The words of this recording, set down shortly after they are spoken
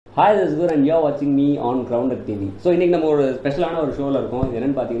Hi, this is Gur and you're watching me on Grounded TV. So இன்றைக்கி நம்ம ஒரு ஸ்பெஷலான ஒரு ஷோவில் இருக்கோம். இது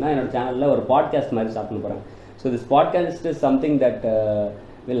என்னென்னு பார்த்தீங்கன்னா என்னோட சேனலில் ஒரு பாட்காஸ்ட் மாதிரி ஸ்டார்ட் பண்ண போகிறேன். So this podcast is something that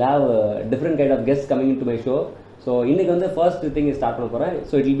will have different kind of guest coming to my show. So இன்றைக்கி வந்து ஃபர்ஸ்ட் திங் ஸ்டார்ட் பண்ண போகிறேன்.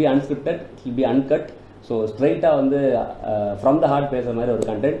 So it will be unscripted, it will be uncut. So ஸ்ட்ரைட்டாக வந்து from the heart பேசுகிற மாதிரி ஒரு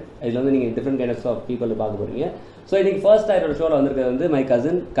content. இதில் வந்து நீங்கள் டிஃப்ரெண்ட் கைண்ட்ஸ் ஆஃப் பீப்புள் பார்க்க போகிறீங்க. ஸோ இன்றைக்கி ஃபர்ஸ்ட் என்னோட ஷோவில் வந்திருக்கிறது வந்து மை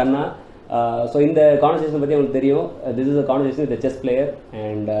கசின் கண்ணா. ஸோ இந்த கான்வர்சேஷன் பற்றி உங்களுக்கு தெரியும். This is a conversation with chess player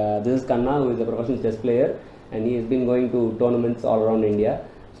and this is Kanna who is a professional chess player and he has been going to tournaments all around India.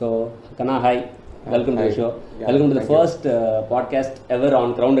 So Kanna, hi, welcome to the show. Welcome to the first podcast ever on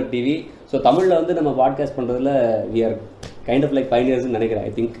Grounded TV. So தமிழில் வந்து நம்ம podcast பண்ணுறதுல we are kind of like pioneers நினைக்கிறேன்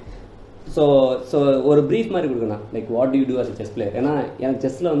I think. So ஒரு brief மாதிரி கொடுக்கணும், like what to you two as a chess player. ஏன்னா எனக்கு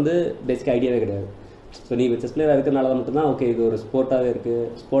செஸ்ஸில் வந்து பேசிக் ஐடியாவே கிடையாது. ஸோ நீ செஸ் பிளேயராக இருக்கிறனால தான் மட்டும்தான் ஓகே இது ஒரு ஸ்போர்ட்டாகவே இருக்குது,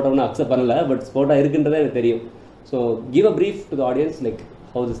 ஸ்போர்ட்டாக ஒன்றும் அக்செப்ட் பண்ணல, பட் ஸ்போர்ட்டாக இருக்குன்றதே எனக்கு தெரியும். So give a brief to the audience like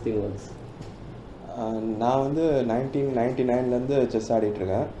how this thing works. நான் வந்து 1999 செஸ்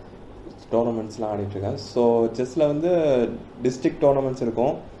ஆடிட்டுருக்கேன், டோர்னமெண்ட்ஸ்லாம் ஆடிட்டுருக்கேன். ஸோ செஸ்ஸில் வந்து டிஸ்ட்ரிக்ட் டோர்னமெண்ட்ஸ்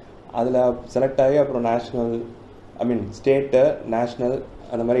இருக்கும், அதில் செலக்ட் ஆகி அப்புறம் நேஷ்னல் ஸ்டேட்டு நேஷ்னல்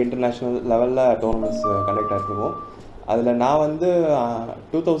அந்த மாதிரி இன்டர்நேஷ்னல் லெவலில் டோர்னமெண்ட்ஸ் கண்டக்ட் ஆகிட்டுருக்கோம். அதில் நான் வந்து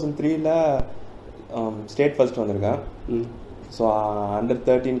 2003 ஸ்டேட் ஃபர்ஸ்ட் வந்திருக்கேன். ஸோ அண்டர்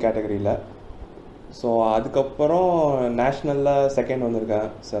 13 கேட்டகரியில். ஸோ அதுக்கப்புறம் நேஷ்னலில் செகண்ட் வந்திருக்கேன்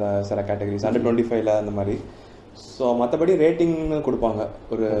சில கேட்டகரிஸ், அண்டர் 25 அந்த மாதிரி. ஸோ மற்றபடி ரேட்டிங்னு கொடுப்பாங்க,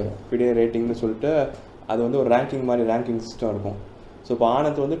 ஒரு ஃபிடே ரேட்டிங்னு சொல்லிட்டு அது வந்து ஒரு ரேங்கிங் மாதிரி ரேங்கிங் சிஸ்டம் இருக்கும். ஸோ இப்போ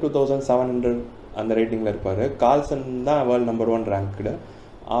ஆனந்த் வந்து 2700 அந்த ரேட்டிங்கில் இருப்பார். கால்சன் தான் வேர்ல்டு நம்பர் 1 ரேங்க்டு,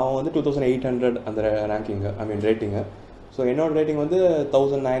 அவன் வந்து 2800 அந்த ரேங்கிங்கு ரேட்டிங்கு. ஸோ என்னோட ரேட்டிங் வந்து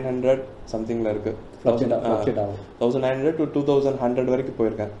 1900 சம்திங்கில் இருக்குது. 1900 to 2100 வரைக்கும்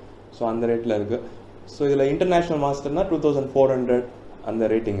போயிருக்கேன். ஸோ அந்த ரேட்டில் இருக்குது. ஸோ இதில் இன்டர்நேஷ்னல் மாஸ்டர்னா 2400 அந்த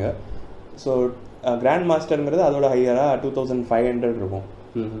ரேட்டிங்கு. ஸோ கிராண்ட் மாஸ்டருங்கிறது அதோட ஹையராக 2500 இருக்கும்.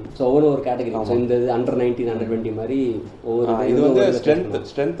 ஸோ ஒரு கேட்டகரி. ஸோ இந்த அண்டர் 19 அண்டர் 20 மாதிரி ஒவ்வொரு இது வந்து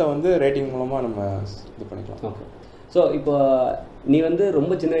ஸ்ட்ரென்த்தை வந்து ரேட்டிங் மூலமாக நம்ம இது பண்ணிக்கலாம். ஓகே. ஸோ இப்போ நீ வந்து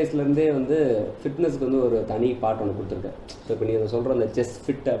ரொம்ப சின்ன வயசுலேருந்தே வந்து ஃபிட்னஸ்க்கு வந்து ஒரு தனி பார்ட் ஒன்று கொடுத்துருக்க. ஸோ இப்போ நீ அதை சொல்கிற அந்த செஸ்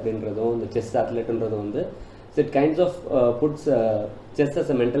ஃபிட் அப்படின்றதும் இந்த செஸ் அத்லெட்டுன்றதும் வந்து it kinds of foods chess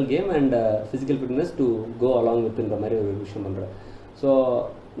as a mental game and physical fitness to go along வித்ன்ற மாதிரி ஒரு விஷயம் பண்ணுற. ஸோ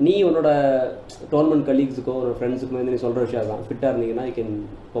நீ உன்னோட டோர்னமெண்ட் கலீக்ஸுக்கோ ஒரு ஃப்ரெண்ட்ஸுக்குமே வந்து நீ சொல்கிற விஷயம் தான், ஃபிட்டாக இருந்தீங்கன்னா யூ கேன்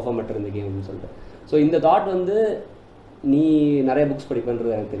பெர்ஃபார்ம் பெட்டர் இந்த கேம் அப்படின்னு சொல்லிட்டு. ஸோ இந்த தாட் வந்து நீ நிறைய புக்ஸ்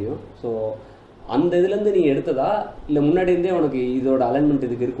படிப்பேன்றது எனக்கு தெரியும். ஸோ அந்த இதுலேருந்து நீ எடுத்ததா இல்லை முன்னாடி இருந்தே உனக்கு இதோட அலைன்மெண்ட்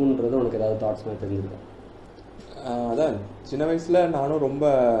இதுக்கு இருக்குன்றது உனக்கு ஏதாவது தாட்ஸ் மாதிரி தெரிஞ்சிருக்கா? அதான் சின்ன வயசில் நானும் ரொம்ப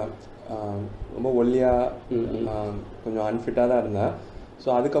ரொம்ப ஒல்லியாக கொஞ்சம் அன்ஃபிட்டாக தான் இருந்தேன். ஸோ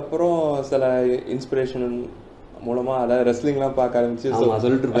அதுக்கப்புறம் சில இன்ஸ்பிரேஷன் மூலமாக அதாவது ரெஸ்லிங்லாம் பார்க்க ஆரம்பிச்சு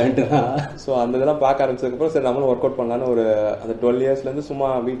சொல்லிட்டு ஸோ அந்த இதெல்லாம் பார்க்க ஆரம்பிச்சதுக்கப்புறம் சரி நம்மளும் ஒர்க் அவுட் பண்ணலான்னு ஒரு அந்த 12 இயர்ஸ்லேருந்து சும்மா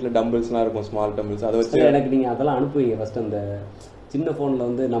வீட்டில் டம்பிள்ஸ்லாம் இருக்கும், ஸ்மால் டம்பிள்ஸ், அதை வச்சு எனக்கு நீங்கள் அதெல்லாம் அனுப்புவீங்க ஃபஸ்ட்டு அந்த சின்ன ஃபோனில்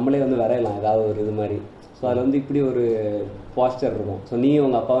வந்து நம்மளே வந்து வரையலாம் ஏதாவது ஒரு இது மாதிரி. ஸோ அதில் வந்து இப்படி ஒரு பாஸ்டர் இருக்கும். ஸோ நீ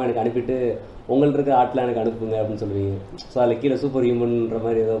உங்கள் அப்பாவை எனக்கு அனுப்பிட்டு உங்கள்ட்ட இருக்க ஆர்ட்லாம் எனக்கு அனுப்புங்க அப்படின்னு சொல்லுவீங்க. ஸோ அதில் கீழே சூப்பர் ஹியூமன்ற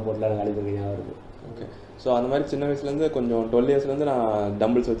மாதிரி ஏதோ போட்டில் எனக்கு அனுப்பிருக்கீங்க அவருக்கு. ஓகே. ஸோ அந்த மாதிரி சின்ன வயசுலேருந்து கொஞ்சம் 12 இயர்ஸ்லேருந்து நான்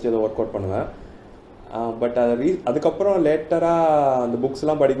டம்பிள்ஸ் வச்சு ஏதோ ஒர்க் அவுட் பண்ணுவேன். பட் அதுக்கப்புறம் லேட்டராக அந்த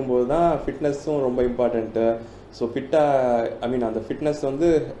புக்ஸ்லாம் படிக்கும்போது தான் ஃபிட்னஸும் ரொம்ப இம்பார்ட்டண்ட்டு. ஸோ ஃபிட்டாக அந்த ஃபிட்னஸ் வந்து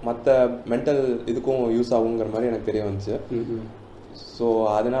மற்ற மென்டல் இதுக்கும் யூஸ் ஆகுங்கிற மாதிரி எனக்கு தெரிய வந்துச்சு. ஸோ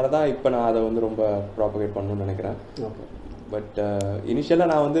அதனால தான் இப்போ நான் அதை வந்து ரொம்ப ப்ராபகேட் பண்ணணும்னு நினைக்கிறேன். பட்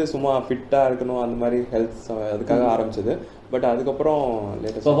இனிஷியலாக நான் வந்து சும்மா ஃபிட்டாக இருக்கணும் அந்த மாதிரி ஹெல்த் அதுக்காக ஆரம்பிச்சது. பட் அதுக்கப்புறம்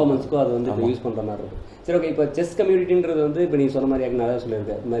லேட்டஸ்ட் பர்ஃபார்மன்ஸ்க்கும் அது வந்து இப்போ யூஸ் பண்ணுற மாதிரி இருக்கும். சரி, ஓகே. இப்போ செஸ் கம்யூனிட்டின்றது வந்து இப்போ நீ சொன்ன மாதிரி எனக்கு நிறையா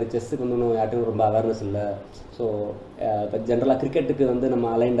சொல்லியிருக்கேன். இந்த மாதிரி செஸ்ஸுக்கு வந்து ஒன்றும் யார்ட்டும் ரொம்ப அவேர்னஸ் இல்லை. ஸோ இப்போ ஜென்ரலாக கிரிக்கெட்டுக்கு வந்து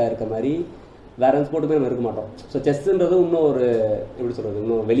நம்ம அலைண்டாக இருக்க மாதிரி வேறு ஸ்போர்ட்டுமே நம்ம இருக்க மாட்டோம். ஸோ செஸ்ஸுன்றது இன்னும் ஒரு எப்படி சொல்கிறது,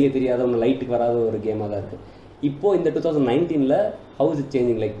 இன்னும் வெளியே தெரியாத ஒன்று லைட்டுக்கு வராத ஒரு கேமாக தான் இருக்குது. இப்போது இந்த 2019 how is it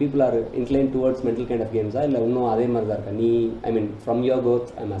changing, like people are incline towards mental kind of கேம்ஸா இல்லை இன்னும் அதே மாதிரி தான் இருக்கா? நீ from your growth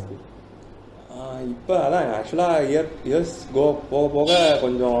I am asking. இப்போ அதான் ஆக்சுவலாக இயர்ஸ் போக போக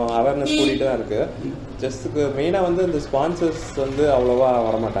கொஞ்சம் அவேர்னஸ் கூட்டிகிட்டு தான் இருக்குது. செஸ்ஸுக்கு மெயினாக வந்து இந்த ஸ்பான்சர்ஸ் வந்து அவ்வளோவா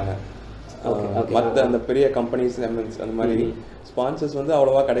வரமாட்டாங்க. மற்ற அந்த பெரிய கம்பெனிஸ் அந்த மாதிரி ஸ்பான்சர்ஸ் வந்து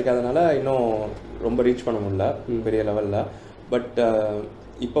அவ்வளோவா கிடைக்காதனால இன்னும் ரொம்ப ரீச் பண்ண முடியல பெரிய லெவலில். பட்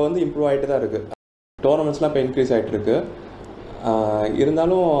இப்போ வந்து இம்ப்ரூவ் ஆகிட்டு தான் இருக்குது. டோர்னமெண்ட்ஸ்லாம் இப்போ இன்க்ரீஸ் ஆகிட்டு இருக்கு.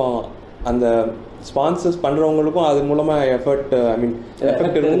 இருந்தாலும் அந்த ஸ்பான்சர்ஸ் பண்ணுறவங்களுக்கும் அது மூலமாக எஃபெக்ட்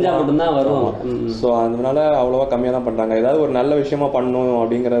மட்டும்தான் வரும். ஸோ அதனால அவ்வளோவா கம்மியாக தான் பண்ணுறாங்க. ஏதாவது ஒரு நல்ல விஷயமா பண்ணணும்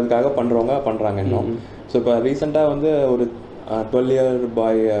அப்படிங்கிறதுக்காக பண்ணுறவங்க பண்ணுறாங்க இன்னும். ஸோ இப்போ ரீசெண்டாக வந்து ஒரு 12 இயர்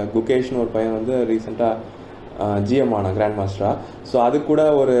பாய் குகேஷ்னு ஒரு பையன் வந்து ரீசெண்டாக ஜிஎம் ஆனான் கிராண்ட் மாஸ்டராக. ஸோ அது கூட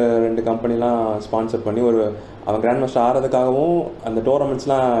ஒரு 2 கம்பெனிலாம் ஸ்பான்சர் பண்ணி அவன் கிராண்ட் மாஸ்டர் ஆகிறதுக்காகவும் அந்த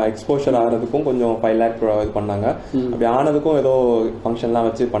டோர்னமெண்ட்ஸ்லாம் எக்ஸ்போஷர் ஆகிறதுக்கும் கொஞ்சம் 5 lakh இது பண்ணாங்க. அப்படி ஆனதுக்கும் ஏதோ ஃபங்க்ஷன்லாம்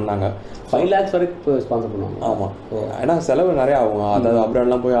வச்சு பண்ணாங்க. 5 lakhs வரைக்கும் ஸ்பான்சர் பண்ணுவாங்க. ஆமாம், ஏன்னா செலவு நிறையா ஆகும். அதாவது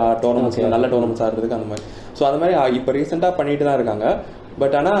அப்ராட்லாம் போய் டோர்னமெண்ட்ஸ் நல்ல டோர்னமெண்ட்ஸ் ஆடுறதுக்கு அந்த மாதிரி. ஸோ அந்த மாதிரி இப்போ ரீசெண்டாக பண்ணிட்டு தான் இருக்காங்க.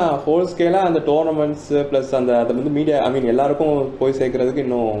 பட் ஆனால் ஹோல் ஸ்கேலாக அந்த டோர்னமெண்ட்ஸ் ப்ளஸ் அதை வந்து மீடியா எல்லாருக்கும் போய் சேர்க்கறதுக்கு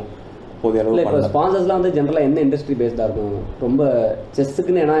இன்னும் போதிய அளவு. இப்போ ஸ்பான்சர்ஸ்லாம் வந்து ஜென்ரலாக என்ன இண்டஸ்ட்ரி பேஸ்டாக இருக்கும் ரொம்ப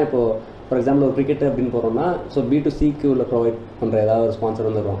செஸ்ஸுக்குன்னு? ஏன்னா இப்போ ஃபார் எக்ஸாம்பிள் ஒரு கிரிக்கெட் அப்படின்னு போகிறோம்னா ஸோ B2Cக்கு உள்ள ப்ரொவைட் பண்ணுற ஏதாவது ஒரு ஸ்பான்சர்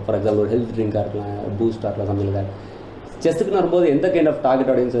வந்துடும். ஃபார் எக்ஸாம்பிள் ஒரு ஹெல்த் ட்ரிங்காக இருக்கலாம், பூஸ்டாக இருக்கலாம், சம்திங் லைக். செஸ்ஸுக்குன்னு வரும்போது எந்த கைண்ட் ஆஃப்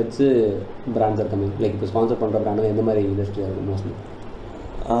டார்கெட் ஆடியன்ஸ் வச்சு பிராண்ட்ஸ் இருக்காங்க? லைக் இப்போ ஸ்பான்சர் பண்ணுற பிராண்ட் எந்த மாதிரி இண்டஸ்ட்ரியாக இருக்கும் மோஸ்ட்லி?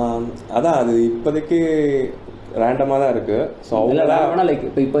 அதான் அது இப்போதைக்கு ரேண்டமாக தான் இருக்கு. ஸோ அவங்க லைக்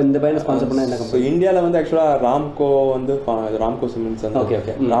இப்போ இந்த பையனை ஸ்பான்சர் பண்ணால் என்ன கம்பெனி? இந்தியாவில் வந்து ஆக்சுவலாக ராம்கோ வந்து ராம்கோ சிமெண்ட்ஸ்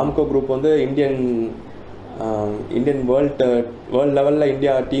வந்து ராம்கோ குரூப் வந்து இந்தியன் வேர்ல்டு லெவலில்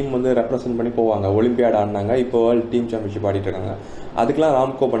இந்தியா டீம் வந்து ரெப்ரசென்ட் பண்ணி போவாங்க. ஒலிம்பியாட் ஆடினாங்க, இப்போ வேர்ல்டு டீம் சாம்பியன்ஷிப் ஆடிட்டு இருக்காங்க. அதுக்கெல்லாம்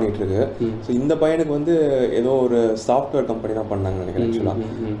ராம்கோ பண்ணிட்டு இருக்கு. ஸோ இந்த பையனுக்கு வந்து ஏதோ ஒரு சாஃப்ட்வேர் கம்பெனி தான் பண்ணாங்க நினைக்கிறேன் ஆக்சுவலாக.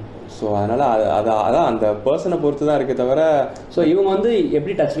 ஸோ அதனால அதான் அந்த பர்சனை பொறுத்து தான் இருக்கே தவிர. ஸோ இவங்க வந்து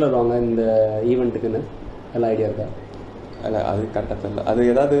எப்படி டச்சில் வருவாங்க இந்த ஈவெண்ட்டுக்குன்னு எல்லாம் ஐடியா இருக்கா? இல்லை, அது கரெக்டாக தெரியல. அது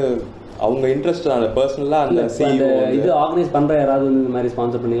ஏதாவது அவங்க இன்ட்ரெஸ்ட் அந்த பர்சனலாக அந்த இது ஆர்கனைஸ் பண்ணுற யாராவது வந்து இந்த மாதிரி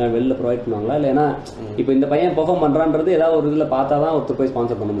ஸ்பான்சர் பண்ணிக்கலாம் வெளில ப்ரொவைட் பண்ணுவாங்களா? இல்லை ஏன்னா இப்போ இந்த பையன் பெர்ஃபார்ம் பண்ணுறான்றது ஏதாவது ஒரு இதில் பார்த்தா தான் ஒருத்தர் போய்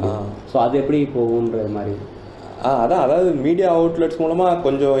ஸ்பான்சர் பண்ண முடியும். ஸோ அது எப்படி போகுன்றது மாதிரி. அதாவது மீடியா அவுட்லெட்ஸ் மூலமாக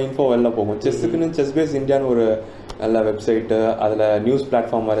கொஞ்சம் இன்ஃபோ வெளில போகும். செஸ்ஸுக்குன்னு செஸ் பேஸ் இந்தியான்னு ஒரு நல்ல வெப்சைட்டு, அதில் நியூஸ்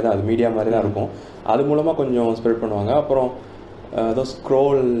பிளாட்ஃபார்ம் மாதிரி தான், அது மீடியா மாதிரி தான் இருக்கும். அது மூலமாக கொஞ்சம் ஸ்ப்ரெட் பண்ணுவாங்க. அப்புறம் ஏதோ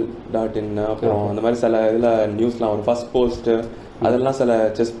scroll.in அப்புறம் அந்த மாதிரி சில இதில் நியூஸ்லாம் ஒரு ஃபர்ஸ்ட் போஸ்ட்டு அதெல்லாம் சில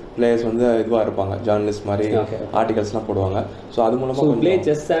செஸ் பிளேயர்ஸ் வந்து இதுவாக இருப்பாங்க, ஜேர்னலிஸ்ட் மாதிரி ஆர்டிகல்ஸ்லாம் போடுவாங்க. ஸோ அது மூலமாக play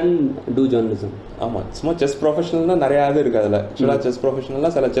chess and two journalism. ஆமாம், சும்மா செஸ் ப்ரொஃபஷனல்னா நிறையா இது இருக்குது அதில். ஆக்சுவலாக செஸ்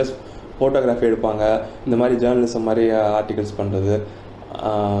ப்ரொஃபஷனலாக சில செஸ் ஃபோட்டோகிராஃபி எடுப்பாங்க, இந்த மாதிரி ஜேர்னலிசம் மாதிரி ஆர்டிகல்ஸ் பண்ணுறது.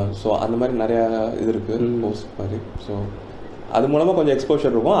 ஸோ அந்த மாதிரி நிறையா இது இருக்குது போஸ்ட் மாதிரி. ஸோ அது மூலமாக கொஞ்சம்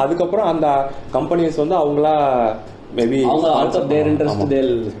எக்ஸ்போஷர் இருக்கும். அதுக்கப்புறம் அந்த கம்பெனிஸ் வந்து அவங்களா மேபி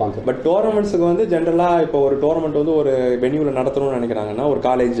பட் டோர்னமெண்ட்ஸுக்கு வந்து ஜென்ரலாக இப்போ ஒரு டோர்னமெண்ட் வந்து ஒரு வென்யூவில் நடத்தணும்னு நினைக்கிறாங்கன்னா ஒரு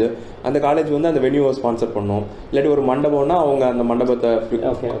காலேஜ், அந்த காலேஜ் வந்து அந்த வென்யூவை ஸ்பான்சர் பண்ணும். இல்லாட்டி ஒரு மண்டபம்னா அவங்க அந்த மண்டபத்தை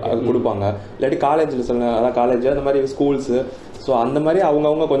கொடுப்பாங்க. இல்லாட்டி காலேஜில் சொல்ல அதான் காலேஜ் அந்த மாதிரி ஸ்கூல்ஸு. ஸோ அந்த மாதிரி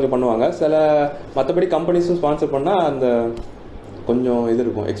அவங்கவுங்க கொஞ்சம் பண்ணுவாங்க. சில மற்றபடி கம்பெனிஸும் ஸ்பான்சர் பண்ணால் அந்த கொஞ்சம் இது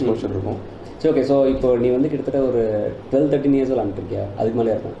இருக்கும், எக்ஸ்போஷர் இருக்கும். சரி, ஓகே. ஸோ இப்போ நீ வந்து கிட்டத்தட்ட ஒரு 12-13 இயர்ஸ் விளாண்டுருக்கியா? அதுக்கு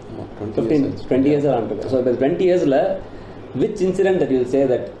மேலே இருக்கும் 15-20 இயர்ஸ் விளாண்டுருக்கேன். ஸோ இப்போ 20 இயர்ஸில் which incident that you say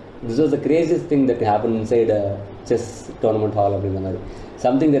that this was the craziest thing that happen inside chess tournament hall அப்படிங்கிற மாதிரி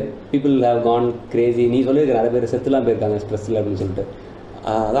something that people have Khan Crazy? நீ சொல்லியிருக்க நிறைய பேர் செத்துலாம் போயிருக்காங்க ஸ்ட்ரெஸ்ஸில் அப்படின்னு சொல்லிட்டு.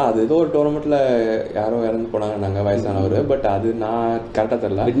 அதான் அது ஏதோ ஒரு டோர்னமெண்ட்டில் யாரோ இறந்து போனாங்க நாங்கள் வயசானவர். பட் அது நான் கரெக்டாக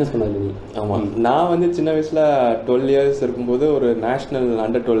தெரியல, விட்னஸ் பண்ணது. ஆமாம், நான் வந்து சின்ன வயசில் 12 இயர்ஸ் இருக்கும்போது ஒரு நேஷ்னல்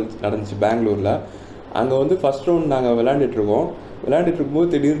அண்டர்-12 நடந்துச்சு பெங்களூரில். அங்கே வந்து ஃபர்ஸ்ட் ரவுண்ட் நாங்கள் விளையாண்டுட்டு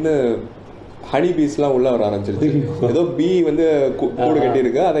இருக்கும்போது திடீர்னு ஹனி பீஸ்லாம் உள்ளே வர ஆரம்பிச்சிருச்சு. ஏதோ பீ வந்து கூடு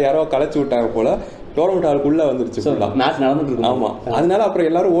கட்டியிருக்கு, அதை யாரோ களைச்சி விட்டாங்க போல. டோர்னமெண்ட் ஹாலுக்குள்ளே வந்துருச்சு. ஆமாம், அதனால அப்புறம்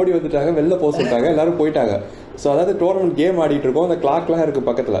எல்லாரும் ஓடி வந்துட்டாங்க, வெளில போக சொல்லிட்டாங்க, எல்லாரும் போயிட்டாங்க. ஸோ அதாவது டோர்னமெண்ட் கேம் ஆடிட்டு இருக்கோம், அந்த கிளாக்லாம் இருக்கு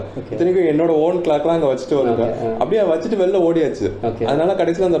பக்கத்தில். இத்தனைக்கும் என்னோட ஓன் கிளாக்லாம் அங்கே வச்சுட்டு வந்துட்டேன். அப்படியே வச்சுட்டு வெளில ஓடியாச்சு. அதனால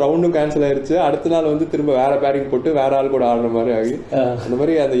கடைசியில் அந்த ரவுண்டும் கேன்சல் ஆயிடுச்சு. அடுத்த நாள் வந்து திரும்ப வேற பேரிங் போட்டு வேற ஆள் கூட ஆடுற மாதிரி ஆகி அந்த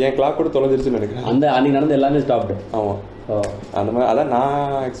மாதிரி அந்த என் கிளாக் கூட தொலைஞ்சிருச்சுன்னு நினைக்கிறேன். அந்த அன்னைக்கு நடந்து எல்லாமே ஸ்டாப். ஆமாம், அந்த மாதிரி அதான்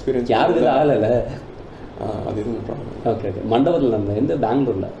நான் எக்ஸ்பீரியன்ஸ். யாருக்கு ஆகல அது எதுவும் ப்ராப்ளம். Okay okay. மண்டபத்தில் நடந்தது எந்த?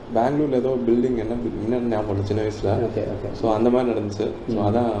 பெங்களூரில் ஏதோ பில்டிங் என்ன ஞாபகம் இல்லை சின்ன வயசில். Okay okay. ஸோ அந்த மாதிரி நடந்துச்சு. ஸோ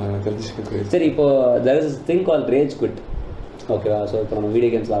அதான் எனக்கு தெரிஞ்சுருக்கு. சரி, இப்போ there is a thing called rage quit. ஓகேவா? ஸோ இப்போ நம்ம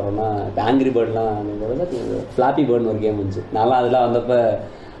வீடியோ கேம்ஸ் ஆடுறோம்னா இப்போ ஆங்கிரி பேர்ட்லாம் ஃப்ளாப்பி பேர்ட்னு ஒரு கேம் இருந்துச்சு. நான்லாம் அதெல்லாம் வந்தப்போ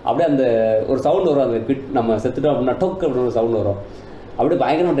அப்படியே அந்த ஒரு சவுண்ட் வரும், அந்த குவிட் நம்ம செத்துட்டோம் அப்படின்னா டொக் அப்படின்னு ஒரு சவுண்ட் வரும், அப்படியே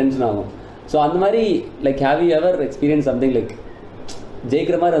பயங்கரமாக டென்ஷன் ஆகும். ஸோ அந்த மாதிரி like have you ever experience something like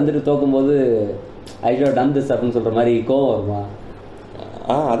ஜெயிக்கிற மாதிரி வந்துட்டு தோக்கும்போது ஐ ஷுட் டன் திஸ் அப்படின்னு சொல்கிற மாதிரி கோவம் வருமா?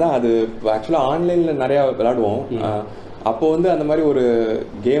 அதான் அது ஆக்சுவலாக ஆன்லைனில் நிறையா விளையாடுவோம். அப்போ வந்து அந்த மாதிரி ஒரு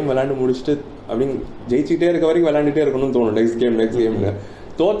கேம் விளையாண்டு முடிச்சுட்டு அப்படின்னு ஜெயிச்சுக்கிட்டே இருக்க வரைக்கும் விளையாண்டுட்டே இருக்கணும்னு தோணும். நெக்ஸ்ட் கேம்னு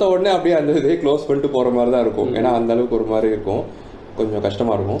தோத்த உடனே அப்படியே அந்த இதே க்ளோஸ் பண்ணிட்டு போகிற மாதிரி தான் இருக்கும். ஏன்னா அந்த அளவுக்கு ஒரு மாதிரி இருக்கும், கொஞ்சம்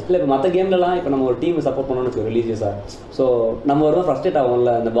கஷ்டமாக இருக்கும். இல்லை இப்போ மற்ற கேம்லலாம் இப்போ நம்ம ஒரு டீம் சப்போர்ட் பண்ணணும்னு வச்சுக்கோம் ரிலீஜியஸாக. ஸோ நம்ம ஒரு ஃப்ரஸ்ட்ரேட்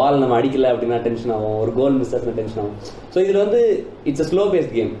ஆகும்ல, அந்த பால் நம்ம அடிக்கல அப்படின்னா டென்ஷன் ஆகும், ஒரு கோல் மிஸ் ஆச்சுன்னா டென்ஷன் ஆகும். ஸோ இதில் வந்து it's a slow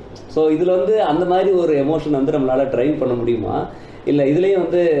paste game. So இதில் வந்து அந்த மாதிரி ஒரு எமோஷன் வந்து நம்மளால் ட்ரைவ் பண்ண முடியுமா? இல்லை இதுலேயும்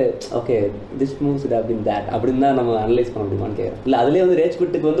வந்து ஓகே திஸ் மூவ்ஸ் இட் அப்படின்னு தேட் அப்படின்னு தான் நம்ம அனலைஸ் பண்ண முடியுமான்னு கேட்குறேன். இல்லை அதுலேயே வந்து ரேஜ்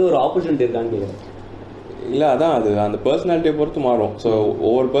குவிட்டுக்கு வந்து ஒரு ஆப்பர்ச்சுனிட்டி இருக்கான்னு கேட்குறேன். இல்லை அதான் அது அந்த பர்சனாலிட்டியை பொறுத்து மாறும். ஸோ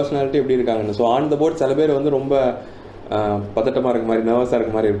ஒவ்வொரு பர்சனாலிட்டி எப்படி இருக்காங்கன்னு. ஸோ ஆன் த போர்ட் சில பேர் வந்து ரொம்ப பதட்டமாக இருக்க மாதிரி, நர்வஸாக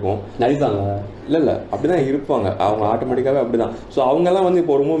இருக்க மாதிரி இருக்கும், நடிப்பாங்க. இல்லை அப்படிதான் இருப்பாங்க அவங்க ஆட்டோமேட்டிக்காகவே அப்படிதான். ஸோ அவங்கெல்லாம் வந்து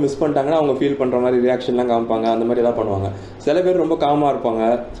இப்போ ரொம்ப மிஸ் பண்ணிட்டாங்கன்னா அவங்க ஃபீல் பண்ணுற மாதிரி ரியாக்ஷன்லாம் காமிப்பாங்க, அந்த மாதிரி எதாவது பண்ணுவாங்க. சில பேர் ரொம்ப காமாக இருப்பாங்க.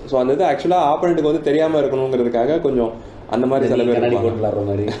 ஸோ அந்த இது ஆக்சுவலாக ஆப்போனண்ட்டுக்கு வந்து தெரியாமல் இருக்கணுங்கிறதுக்காக கொஞ்சம் அந்த மாதிரி சில பேர் விளாடுற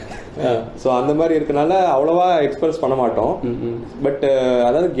மாதிரி. ஸோ அந்த மாதிரி இருக்கனால அவ்வளோவா எக்ஸ்பிரஸ் பண்ண மாட்டோம். பட்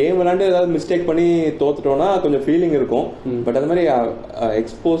அதாவது கேம் விளாண்டு ஏதாவது மிஸ்டேக் பண்ணி தோத்துட்டோம்னா கொஞ்சம் ஃபீலிங் இருக்கும். பட் அந்த மாதிரி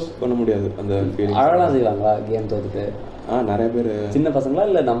எக்ஸ்போஸ் பண்ண முடியாது அந்த ஃபீலிங். அழலாம் செய்வாங்களா கேம் தோத்துட்டு? நிறைய பேர். சின்ன பசங்களா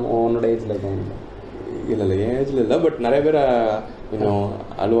இல்லை நம்ம உன்னோட ஏஜ்ல இருக்கவங்க? இல்லை என் ஏஜ்ல இல்லை, பட் நிறைய பேர் கொஞ்சம்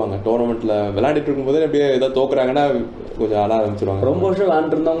அழுவாங்க. டோர்னமெண்ட்ல விளையாடிட்டு இருக்கும்போது அப்படியே ஏதாவது தோக்குறாங்கன்னா கொஞ்சம் அழ ஆரம்பிச்சிருவாங்க. ரொம்ப வருஷம்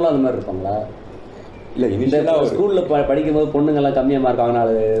விளாண்டுருந்தவங்களும் அந்த மாதிரி இருப்பாங்களா? இல்லை இனிஷியலாக ஸ்கூலில் படிக்கும்போது பொண்ணுங்கள்லாம் கம்மியாக மார்க் வாங்கினா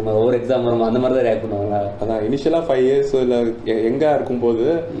ஒவ்வொரு எக்ஸாம் வரும், அந்த மாதிரி தான் ரியாக்ட் பண்ணுவாங்க. அதான் இனிஷியலாக 5 years இல்லை எங்கே இருக்கும்போது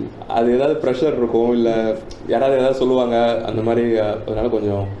அது ஏதாவது ப்ரெஷர் இருக்கும், இல்லை யாராவது ஏதாவது சொல்லுவாங்க அந்த மாதிரி, அதனால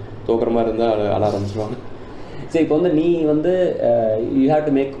கொஞ்சம் தோக்குற மாதிரி இருந்தால் அழ ஆரம்பிச்சிருவாங்க. சரி, இப்போ வந்து நீ வந்து you have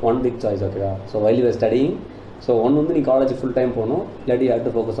to make one big choice, ஓகேவா? So while you are studying, so ஒன்று வந்து நீ காலேஜ் ஃபுல் டைம் போகணும், இல்லாட்டி you have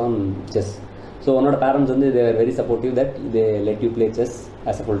to focus on chess. So உன்னோட பேரண்ட்ஸ் வந்து they are very supportive that they let you play chess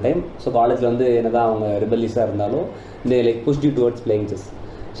as a full time. So காலேஜில் வந்து என்ன தான் அவங்க ரிபல்லிஸாக இருந்தாலும் they like push you towards playing chess.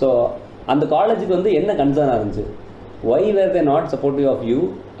 So அந்த காலேஜுக்கு வந்து என்ன கன்சர்னாக இருந்துச்சு? Y where they not supportive of you?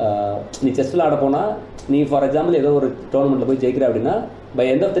 நீ செஸ் விளாட போனால் நீ ஃபார் எக்ஸாம்பிள் ஏதோ ஒரு டோர்னமெண்ட்டில் போய் ஜெயிக்கிற அப்படின்னா பை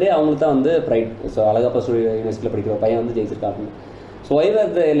எண்ட் ஆஃப் த டே அவங்களுக்கு தான் வந்து ப்ரைட். ஸோ அழகப்பா யூனிவர்சிட்டியில் படிக்கிற பையன் வந்து ஜெயிச்சிருக்கா அப்படின்னு. So Y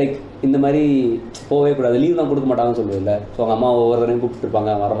where the like இந்த மாதிரி போகவே கூடாது, லீவ் தான் கொடுக்க மாட்டாங்கன்னு சொல்லுவில்ல? ஸோ அவங்க அம்மா ஒவ்வொரு தடையும்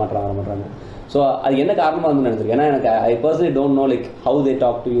கூப்பிட்டுருப்பாங்க, வரமாட்டாங்க. ஸோ அது என்ன காரணமாக வந்து நினைச்சிருக்கேன்? ஏன்னா எனக்கு I personally don't know like how they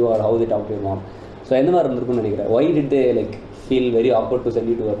talk to you are how they talk to your mom. So எந்த மாதிரி இருந்திருக்குன்னு நினைக்கிறேன். Why did they like feel very awkward to send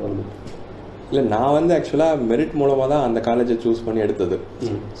you to your tournament? இல்லை நான் வந்து ஆக்சுவலாக merit மூலமாக தான் அந்த காலேஜை சூஸ் பண்ணி எடுத்தது.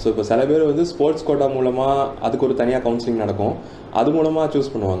 ஸோ இப்போ சில பேர் வந்து ஸ்போர்ட்ஸ் கோட்டா மூலமாக அதுக்கு ஒரு தனியாக கவுன்சிலிங் நடக்கும், அது மூலமாக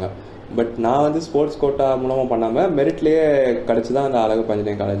சூஸ் பண்ணுவாங்க. பட் நான் வந்து ஸ்போர்ட்ஸ் கோட்டா மூலமாக பண்ணாமல் மெரிட்லேயே கிடச்சி தான் அந்த அழகப்பா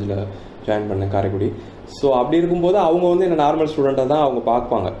இன்ஜினியரிங் காலேஜில் ஜாயின் பண்ணேன், காரைக்குடி. ஸோ அப்படி இருக்கும்போது அவங்க வந்து என்ன நார்மல் ஸ்டூடெண்ட்டாக தான் அவங்க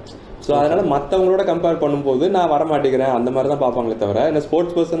பார்ப்பாங்க. ஸோ அதனால மற்றவங்களோட கம்பேர் பண்ணும்போது நான் வர மாட்டேங்கிறேன் அந்த மாதிரி தான் பார்ப்பாங்களே தவிர என்ன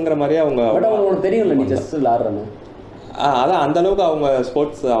ஸ்போர்ட்ஸ் பர்சன்ங்கிற மாதிரியே அவங்க தெரியும்ல நீ செஸ் விளாடுறேன்னு. அதான் அந்த அளவுக்கு அவங்க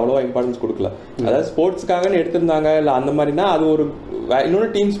ஸ்போர்ட்ஸ் அவ்வளோவா இம்பார்ட்டன்ஸ் கொடுக்கல. அதாவது ஸ்போர்ட்ஸ்க்காகன்னு எடுத்திருந்தாங்க இல்லை அந்த மாதிரினா அது ஒரு இன்னொரு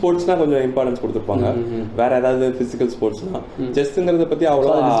டீம் ஸ்போர்ட்ஸ்னா கொஞ்சம் இம்பார்ட்டன்ஸ் கொடுத்துருப்பாங்க. வேற ஏதாவது பிசிக்கல் ஸ்போர்ட்ஸ்னா செஸ்ங்கிறத பற்றி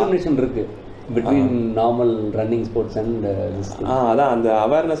அவ்வளோ டிஸ்கிரிமினேஷன் இருக்கு between normal running sports and அதான் அந்த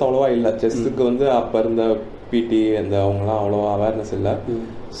அவேர்னஸ் அவ்வளோவா இல்லை. செஸ்ஸுக்கு வந்து அப்போ இருந்த பிடி அந்த அவங்களாம் அவ்வளோவா அவேர்னஸ் இல்லை.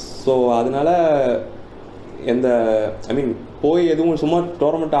 ஸோ அதனால எந்த ஐ மீன் போய் எதுவும் சும்மா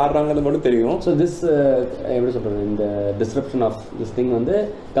டோர்னமெண்ட் ஆடுறாங்கிறது மட்டும் தெரியும். ஸோ திஸ் எப்படி சொல்கிறது, இந்த டிஸ்கிரிப்ஷன் ஆஃப் திஸ் திங் வந்து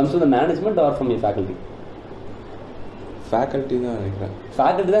comes to the management R from your faculty? Faculty தான் நினைக்கிறேன்.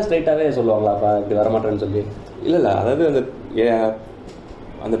 ஃபேக்கல்ட்டி தான் ஸ்ட்ரைட்டாகவே சொல்லுவாங்களா இப்படி வரமாட்டேன்னு சொல்லி? இல்லை அதாவது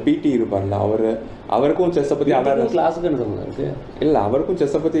அந்த பிடி இருப்பார்ல அவருக்கும் செஸ்ஸை பற்றி அவேர்னஸ் கிளாஸுக்கு என்ன சொல்லுங்க இருக்கு இல்லை, அவருக்கும்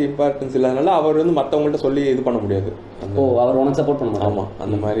செஸ்ஸை பற்றி இம்பார்ட்டன்ஸ் இல்லாதனால அவர் வந்து மற்றவங்கள்ட்ட சொல்லி இது பண்ண முடியாது. அவர் உனக்கு சப்போர்ட் பண்ண மாட்டாங்க. ஆமாம்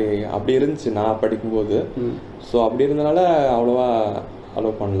அந்த மாதிரி அப்படி இருந்துச்சு நான் படிக்கும்போது. ஸோ அப்படி இருந்தனால அவ்வளோவா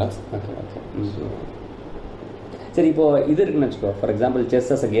அலோவ் பண்ணல. Okay okay. சரி, இப்போ இது இருக்குன்னு வச்சுக்கோ, for example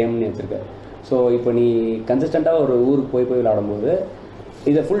chess as a கேம்னு வச்சுருக்க. ஸோ இப்போ நீ கன்சிஸ்டண்ட்டாக ஒரு ஊருக்கு போய் விளையாடும்போது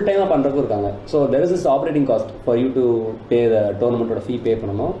இதை ஃபுல் டைமாக பண்ணுறதுக்கும் இருக்காங்க. So there is is operating cost for you to pay த டோர்னமெண்ட்டோட ஃபீ பே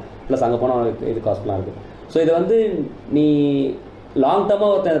பண்ணணும், ப்ளஸ் அங்கே போனால் இது காஸ்ட்லாம் இருக்குது. ஸோ இதை வந்து நீ லாங் டேர்மாக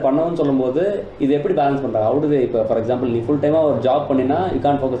ஒருத்தன் இதை பண்ணணும்னு சொல்லும்போது இது எப்படி பேலன்ஸ் பண்ணுறாங்க? அவுட் இப்போ ஃபார் எக்ஸாம்பிள் நீ ஃபுல் டைமாக ஒரு ஜாப் பண்ணினா you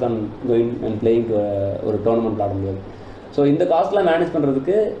can focus on going and playing ஒரு டோர்னமெண்ட் விளாட முடியாது. ஸோ இந்த காஸ்ட்லாம் மேனேஜ்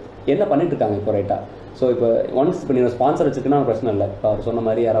பண்ணுறதுக்கு என்ன பண்ணிட்டு இருக்காங்க இப்போ ரைட்டாக? ஸோ இப்போ ஒன்ஸ் இப்போ நீ ஸ்பான்சர் வச்சுருக்குன்னா பிரச்சனை இல்லை. இப்போ அவர் சொன்ன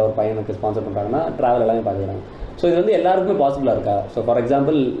மாதிரி யாராவது ஒரு பையனுக்கு ஸ்பான்சர் பண்ணுறாங்கன்னா ட்ராவல் எல்லாமே பார்த்துக்கிறாங்க. ஸோ இது வந்து எல்லாருக்குமே பாசிபிளாக இருக்கா? ஸோ ஃபார்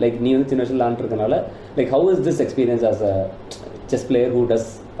எக்ஸாம்பிள் லைக் நீ வந்து சின்ன வயசுல விளாண்டுருக்கனால like how is this experience as a chess player who does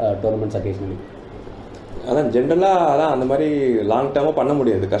tournaments அகேஷனலி? அதான் ஜென்ரலாக அதான் அந்த மாதிரி லாங் டேர்மாக பண்ண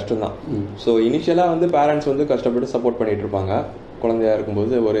முடியாது, கஷ்டம்தான். ஸோ இனிஷியலாக வந்து பேரண்ட்ஸ் வந்து கஷ்டப்பட்டு சப்போர்ட் பண்ணிகிட்டு இருப்பாங்க குழந்தையா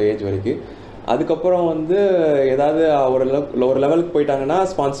இருக்கும்போது ஒரு ஏஜ் வரைக்கும். அதுக்கப்புறம் வந்து ஏதாவது ஒரு லெவலுக்கு போயிட்டாங்கன்னா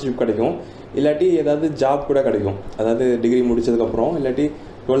ஸ்பான்சர்ஷிப் கிடைக்கும், இல்லாட்டி ஏதாவது ஜாப் கூட கிடைக்கும். அதாவது டிகிரி முடிச்சதுக்கப்புறம் இல்லாட்டி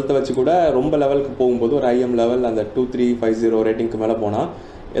 12th வச்சு கூட ரொம்ப லெவலுக்கு போகும்போது ஒரு ஐஎம் லெவல் அந்த 2350 ரேட்டிங்க்கு மேலே போனால்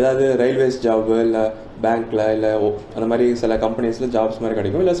ஏதாவது ரயில்வேஸ் ஜாபு இல்லை பேங்க்கில் இல்லை அந்த மாதிரி சில கம்பெனிஸில் ஜாப்ஸ் மாதிரி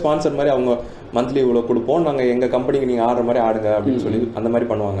கிடைக்கும். இல்லை ஸ்பான்சர் மாதிரி அவங்க மந்த்லி இவ்வளோ கொடுப்போம், நாங்கள் எங்கள் கம்பெனிக்கு நீங்கள் ஆடுற மாதிரி ஆடுங்க அப்படின்னு சொல்லி அந்த மாதிரி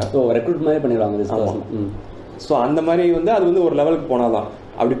பண்ணுவாங்க. ஸோ ரெக்ரூட் மாதிரி பண்ணிடுவாங்க. ஸோ அந்த மாதிரி வந்து அது வந்து ஒரு லெவலுக்கு போனால் தான்.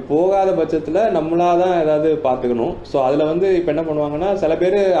 அப்படி போகாத பட்சத்தில் நம்மளாக தான் ஏதாவது பார்த்துக்கணும். ஸோ அதில் வந்து இப்போ என்ன பண்ணுவாங்கன்னா சில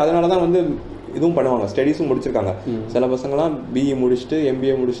பேர் அதனால தான் வந்து இதுவும் பண்ணுவாங்க, ஸ்டடீஸும் முடிச்சிருக்காங்க. சில பசங்களாம் பிஇ முடிச்சுட்டு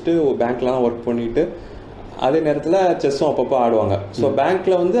எம்பிஏ முடிச்சுட்டு பேங்க்லாம் ஒர்க் பண்ணிட்டு அதே நேரத்தில் செஸ்ஸும் அப்பப்போ ஆடுவாங்க. ஸோ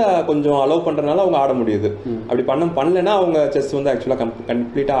பேங்க்ல வந்து கொஞ்சம் அலோவ் பண்றதுனால அவங்க ஆட முடியுது. அப்படி பண்ணலன்னா அவங்க செஸ் வந்து ஆக்சுவலாக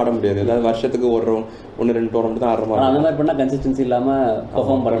கம்ப்ளீட்டா ஆட முடியாது. அதாவது வருஷத்துக்கு 1-2 டோர்னமெண்ட் தான் ஆடுற மாதிரி. அந்த மாதிரி பண்ணா கன்சிஸ்டன்சி இல்லாம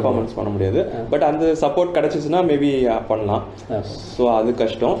பெர்ஃபார்மன்ஸ் பண்ண முடியாது. பட் அந்த சப்போர்ட் கிடைச்சிச்சுன்னா மேபி பண்ணலாம். ஸோ அது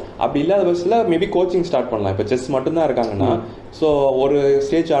கஷ்டம். அப்படி இல்லாத பட்சத்தில் மேபி கோச்சிங் ஸ்டார்ட் பண்ணலாம். இப்போ செஸ் மட்டும்தான் இருக்காங்கன்னா ஸோ ஒரு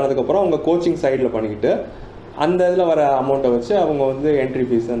ஸ்டேஜ் ஆனதுக்கப்புறம் அவங்க கோச்சிங் சைடில் பண்ணிக்கிட்டு அந்த இதில் வர அமௌண்ட்டை வச்சு அவங்க வந்து என்ட்ரி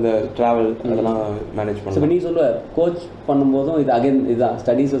ஃபீஸ் அந்த ட்ராவல் அதெல்லாம் மேனேஜ் பண்ணுவாங்க. நீ சொல்லுவ கோச் பண்ணும்போதும் இது அகைன் இதுதான்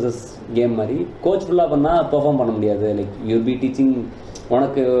ஸ்டடீஸ் வர்சஸ் கேம் மாதிரி. கோச் ஃபுல்லாக பண்ணால் பெர்ஃபார்ம் பண்ண முடியாது. லைக் யூல் பி டீச்சிங்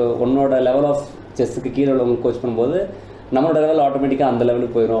உனக்கு உன்னோட லெவல் ஆஃப் செஸ்ஸுக்கு கீழே உள்ளவங்க கோச் பண்ணும்போது நம்மளோட லெவல் ஆட்டோமேட்டிக்காக அந்த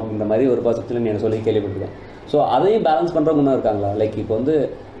லெவலுக்கு போயிடும் அப்படின்ற மாதிரி ஒரு பர்செப்ஷனில் நீ சொல்லி கேள்விப்பட்டிருக்கேன். ஸோ அதையும் பேலன்ஸ் பண்ணுறவங்க இன்னும் இருக்காங்களா? லைக் இப்போ வந்து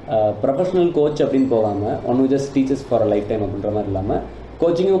ப்ரொஃபஷனல் கோச் அப்படின்னு போகாமல் one just teachers for a life time அப்படின்ற மாதிரி இல்லாமல்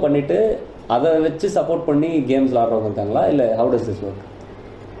கோச்சிங்கும் பண்ணிவிட்டு அதை வச்சு சப்போர்ட் பண்ணி கேம்ஸ் விளாட்றவங்க இருக்காங்களா? இல்லை ஹவு டஸ் திஸ் ஒர்க்?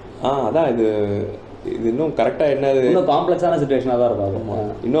 அதான் இது இன்னும் கரெக்டாக என்ன இன்னும் காம்ப்ளெக்ஸான சுச்சுவேஷனாக தான் இருக்கும்.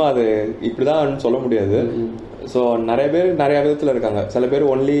 இன்னும் அது இப்படிதான் சொல்ல முடியாது. ஸோ நிறைய பேர் நிறைய விதத்தில் இருக்காங்க. சில பேர்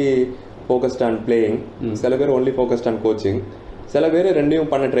ஒன்லி ஃபோக்கஸ்ட் ஆன் பிளேயிங், சில பேர் ஒன்லி ஃபோக்கஸ்ட் ஆன் கோச்சிங், சில பேர்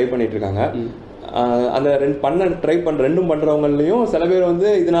ரெண்டையும் பண்ண ட்ரை பண்ணிட்டு இருக்காங்க. அந்த ரெண்டும் பண்றவங்களையும் சில பேர் வந்து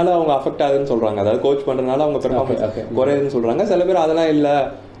இதனால அவங்க அஃபெக்ட் ஆகுதுன்னு சொல்றாங்க. அதாவது கோச் பண்றதுனால அவங்க பெர்ஃபார்மன்ஸ் குறையுதுன்னு சொல்றாங்க. சில பேர் அதெல்லாம் இல்லை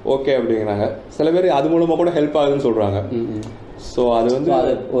ஓகே அப்படிங்கிறாங்க. சில பேர் அது மூலமா கூட ஹெல்ப் ஆகுதுன்னு சொல்றாங்க. ஸோ அது வந்து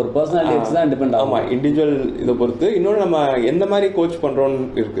ஒரு பர்சனாலிட்டி தான் டிபெண்ட் ஆகும். ஆமாம், இண்டிவிஜுவல் இதை பொறுத்து. இன்னொன்று நம்ம எந்த மாதிரி கோச் பண்ணுறோன்னு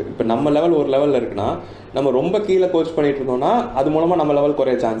இருக்குது. இப்போ நம்ம லெவல் ஒரு லெவலில் இருக்குன்னா நம்ம ரொம்ப கீழே கோச் பண்ணிட்டு இருந்தோம்னா அது மூலமாக நம்ம லெவல்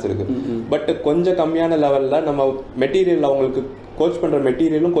குறைய சான்ஸ் இருக்குது. பட் கொஞ்சம் கம்மியான லெவலில் நம்ம மெட்டீரியல் அவங்களுக்கு கோச் பண்ணுற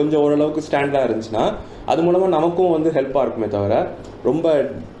மெட்டீரியலும் கொஞ்சம் ஓரளவுக்கு ஸ்டாண்டர்டாக இருந்துச்சுன்னா அது மூலமாக நமக்கும் வந்து ஹெல்ப்பாக இருக்குமே தவிர ரொம்ப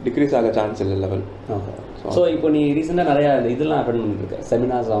டிக்ரீஸ் ஆக சான்ஸ் இல்லை லெவல். ஸோ இப்போ நீ ரீசெண்டாக நிறையா இதெல்லாம் அட்டெண்ட் பண்ணிட்டு இருக்க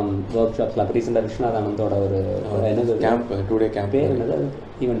செமினார்ஸ் ஆன் ஒர்க் ஷாப்ஸ்லாம். இப்போ ரீசெண்டாக விஸ்வநாத் ஆனந்தோட ஒரு என்னது கேம்ப் 2 டே கேம்ப் பேர் என்னது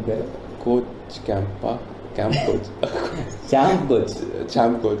ஈவெண்ட் பேர்? Coach CAMPA camp coach champ coach.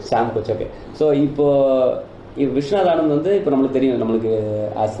 Okay. So இப்போ விஸ்வநாத் ஆனந்த் வந்து இப்போ நம்மளுக்கு தெரியும், நம்மளுக்கு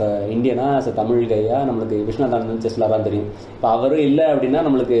as a இந்தியனா as a Tamil கையா நம்மளுக்கு விஸ்வநாத் ஆனந்த் செஸ்ல தான் தெரியும். இப்போ அவரும் இல்லை அப்படின்னா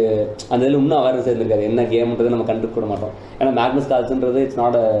நம்மளுக்கு அந்த இதில் இன்னும் அவேர்னஸ் இருந்திருக்காரு. என்ன கேம்ன்றது நம்ம கண்டுக்கூட மாட்டோம். ஏன்னா Magnus கால்ஸ்ன்றது it's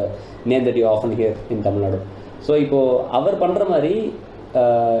not a name that you often here in Tamil Nadu. So இப்போது அவர் பண்ணுற மாதிரி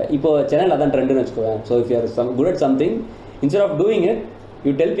இப்போ சென்னையில் அதான் ட்ரெண்டுன்னு வச்சுக்குவேன். So if you are good at something instead of doing it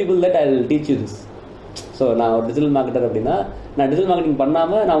you tell people that I will teach you this. So நான் ஒரு digital marketer அப்படின்னா நான் டிஜிட்டல் மார்க்கெட்டிங்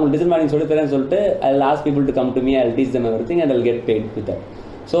பண்ணாமல் நான் உங்களுக்கு டிஜிட்டல் மார்க்கெட்டிங் சொல்லி தரேன்னு சொல்லிட்டு I will ask people to come to me, I will teach them everything and I will get paid with that.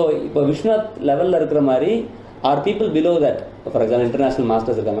 So இப்போ விஸ்வநாத் லெவலில் இருக்கிற மாதிரி are people below that, for example international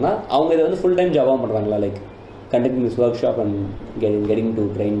masters இருக்காங்கன்னா அவங்க இதை வந்து ஃபுல் டைம் ஜாபாக பண்ணுறாங்களா? Like conducting this work shop and getting to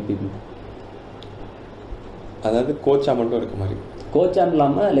train people. அதாவது கோச்சாக மட்டும் இருக்க மாதிரி கோச்சாக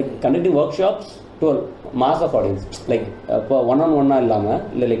இல்லாமல் like conducting work shops to mass of audience. Like இப்போ ஒன்னாக இல்லாமல்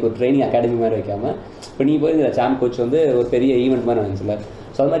இல்லை லைக் ஒரு ட்ரைனிங் அகாடமி மாதிரி வைக்காமல் இப்போ நீ போய் இந்த சாம்ப் கோச் வந்து ஒரு பெரிய ஈவெண்ட் மாதிரி நினச்சில.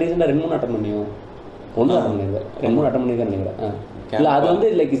 ஸோ அது மாதிரி ரீசெண்டாக 2-3 அட்டன் பண்ணியும் 1 அட்டன் பண்ணியிருக்கேன் 2-3 அட்டன் பண்ணியிருக்கேன் நினைக்கிறேன். இல்லை அது வந்து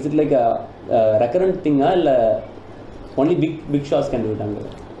like is it like recurrent திங்கா இல்லை ஒன்லி பிக் ஷாட்ஸ் கேன் விட்டாங்க?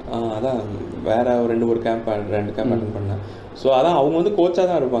 அதான் வேற ஒரு 2 கேம்ப் அட்டன் பண்ணேன். ஸோ அதான் அவங்க வந்து கோச்சாக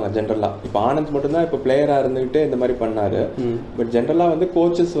தான் இருப்பாங்க ஜென்ரலாக. இப்போ ஆனந்த் மட்டும்தான் இப்போ பிளேயராக இருந்துகிட்டு இந்த மாதிரி பண்ணாரு. பட் ஜென்ரலாக வந்து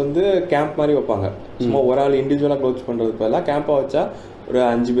கோச்சஸ் வந்து கேம்ப் மாதிரி வைப்பாங்க. சும்மா ஒரு ஆள் இண்டிவிஜுவலாக கோச் பண்ணுறது பதிலாக கேம்பாக வச்சா ஒரு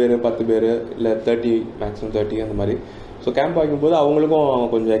 5 பேர் 10 பேர் இல்லை 30 மேக்ஸிமம் 30 அந்த மாதிரி. ஸோ கேம்ப் வைக்கும்போது அவங்களுக்கும்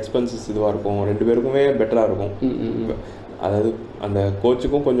கொஞ்சம் எக்ஸ்பென்சஸ் இதுவாக இருக்கும், 2 பேருக்குமே பெட்டராக இருக்கும். அதாவது அந்த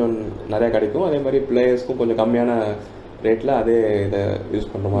கோச்சுக்கும் கொஞ்சம் நிறையா கிடைக்கும், அதே மாதிரி பிளேயர்ஸ்க்கும் கொஞ்சம் கம்மியான ரேட்டில் அதே இதை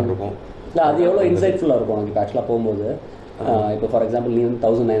யூஸ் பண்ணுற மாதிரி இருக்கும். இல்லை அது எவ்வளோ இன்சைட்ஃபுல்லாக இருக்கும் உங்களுக்கு ஆக்சுவலாக போகும்போது. இப்போ ஃபார் எக்ஸாம்பிள் நீ வந்து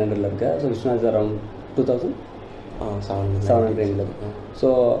 1900 இருக்க, ஸோ விஸ்வநாத் அரௌண்ட் 2700 இருக்கு. ஸோ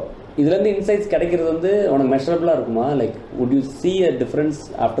இதுலேருந்து இன்சைட்ஸ் கிடைக்கிறது வந்து உனக்கு மெஷரபிளாக இருக்குமா? Like would you see a difference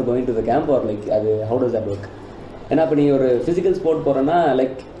after going to the camp or like அது how does that work? ஏன்னா இப்போ நீ ஒரு ஃபிசிக்கல் ஸ்போர்ட் போகிறேன்னா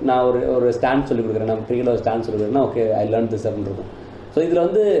லைக் நான் ஒரு ஸ்டாண்ட் சொல்லி கொடுக்குறேன், நான் கிரிக்கெட்டில் ஒரு ஸ்டாண்ட் சொல்லி கொடுக்குறேன்னா ஓகே ஐ லேர்ன் திஸ் அப்படின்னு இருக்கும். ஸோ இதில்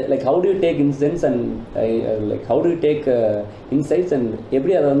வந்து like how to you take incense and like how to you take insights and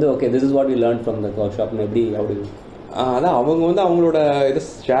எப்படி அதை வந்து okay this is what you learn from the work ஷாப்னு எப்படி ஹவு டு யூ? அதான் அவங்க வந்து அவங்களோட இதை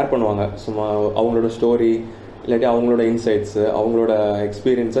ஷேர் பண்ணுவாங்க. சும்மா அவங்களோட ஸ்டோரி இல்லாட்டி அவங்களோட இன்சைட்ஸு அவங்களோட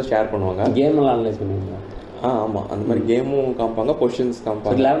எக்ஸ்பீரியன்ஸை ஷேர் பண்ணுவாங்க. கேம் எல்லாம் அனலைஸ் பண்ணுவாங்க. ஆமாம், அந்த மாதிரி கேமும் காமிப்பாங்க, கொஷின்ஸ்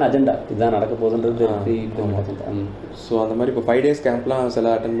காமிப்பாங்க. 11 அஜெண்டா இதுதான் நடக்க போகுதுன்றது. ஸோ அந்த மாதிரி இப்போ 5 days கேம்ப்லாம்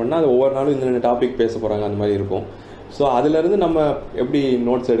சில அட்டன் பண்ணால் அது ஒவ்வொரு நாளும் இந்த டாபிக் பேச போகிறாங்க அந்த மாதிரி இருக்கும். ஸோ அதுலேருந்து நம்ம எப்படி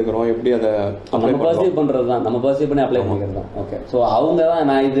நோட்ஸ் எடுக்கிறோம், எப்படி அதை நம்ம பர்சீவ் பண்ணுறது தான், நம்ம பர்சீவ் பண்ணி அப்ளை பண்ணிக்கிறது தான். ஓகே. ஸோ அவங்க தான்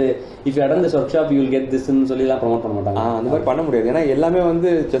நான் இது if you attend this work shop you will get திஸ்ன்னு சொல்லிலாம் promote பண்ண மாட்டாங்க. அந்த மாதிரி பண்ண முடியாது. ஏன்னா எல்லாமே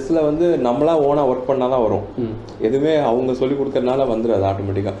வந்து செஸ்ஸில் வந்து நம்மளா ஓனாக ஒர்க் பண்ணால் தான் வரும். எதுவுமே அவங்க சொல்லி கொடுக்கறதுனால வந்துடும்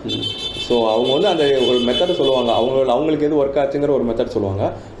ஆட்டோமேட்டிக்காக. ஸோ அவங்க வந்து அந்த ஒரு மெத்தடை சொல்லுவாங்க, அவங்களுக்கு எது ஒர்க் ஆச்சுங்கிற ஒரு மெத்தட் சொல்லுவாங்க.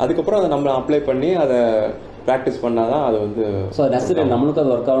 அதுக்கப்புறம் அதை நம்ம அப்ளை பண்ணி அதை ப்ராக்டிஸ் பண்ணால் தான் அது வந்து. ஸோ நெசசரி நம்மளுக்கு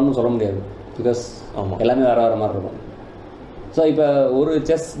அது ஒர்க் ஆகணும்னு சொல்ல முடியாது, பிகாஸ் எல்லாமே வேறு வேறு மாதிரி இருக்கும். ஸோ இப்போ ஒரு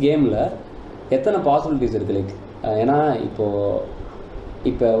செஸ் கேமில் எத்தனை பாசிபிலிட்டிஸ் இருக்குது? லைக் ஏன்னா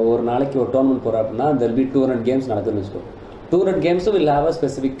இப்போ ஒரு நாளைக்கு ஒரு டோர்னமெண்ட் போகிறோம் அப்படின்னா தெர் பி 200 கேம்ஸ் நடக்குதுன்னு வச்சுக்கோ. 200 கேம்ஸும் வில் ஹாவ் அ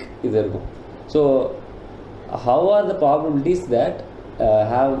ஸ்பெசிஃபிக் இது இருக்கும். So how are the probabilities that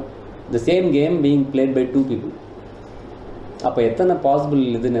have the same game being plate by 2 people? அப்போ எத்தனை பாசிபிள்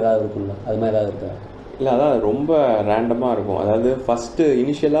இதுன்னு ஏதாவது இருக்குங்களா? அது மாதிரி ஏதாவது இருக்கா? இல்லை, அதான் ரொம்ப ரேண்டமாக இருக்கும். அதாவது ஃபஸ்ட்டு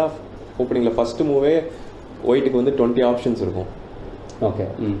இனிஷியலாக ஓப்பனிங்கில் ஃபஸ்ட்டு மூவே ஒயிட்டுக்கு வந்து 20 ஆப்ஷன்ஸ் இருக்கும். ஓகே.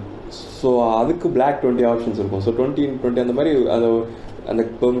 ஸோ அதுக்கு பிளாக் 20 ஆப்ஷன்ஸ் இருக்கும். ஸோ 20 அந்த மாதிரி அது அந்த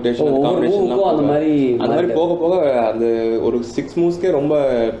பெர்முடேஷன் காம்பினேஷன்லாம் அந்த மாதிரி போக போக அந்த ஒரு 6 மூவ்ஸ்க்கே ரொம்ப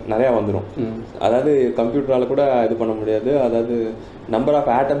நிறையா வந்துடும். அதாவது கம்ப்யூட்டரால் கூட இது பண்ண முடியாது. அதாவது நம்பர்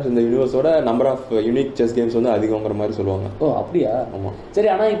ஆஃப் ஆட்டம்ஸ் இந்த யூனிவர்ஸோட number of unique chess games வந்து அதிகங்கிற மாதிரி சொல்லுவாங்க. ஓ அப்படியா? ஆமாம். சரி,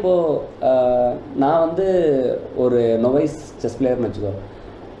 ஆனால் இப்போது நான் வந்து ஒரு நொவைஸ் செஸ் பிளேயர்னு வச்சுக்கோ,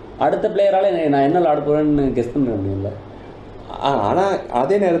 அடுத்த பிளேயரால் நான் என்ன விளாட போகிறேன்னு கெஸ் பண்ண முடியும்ல? ஆனால்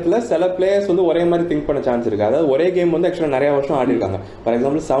அதே நேரத்தில் சில பிளேயர்ஸ் வந்து ஒரே மாதிரி திங்க் பண்ண சான்ஸ் இருக்குது. அதாவது ஒரே கேம் வந்து ஆக்சுவலாக நிறைய வருஷம் ஆடி இருக்காங்க. ஃபார்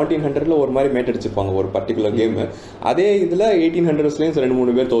எக்ஸாம்பிள் 1700 ஒரு மாதிரி மேட் அடிச்சிருப்பாங்க ஒரு பர்டிகுலர் கேம். அதே இதில் 1800ஸ்லேயும்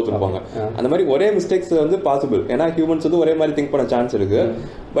 2-3 பேர் தோற்றுருப்பாங்க. அந்த மாதிரி ஒரே மிஸ்டேக்ஸ் வந்து பாசிபிள். ஏன்னா ஹியூமன்ஸ் வந்து ஒரே மாதிரி திங்க் பண்ண சான்ஸ் இருக்குது.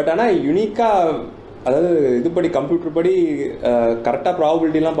 பட் ஆனால் யூனிக்காக, அதாவது இதுபடி கம்ப்யூட்டர் படி கரெக்டாக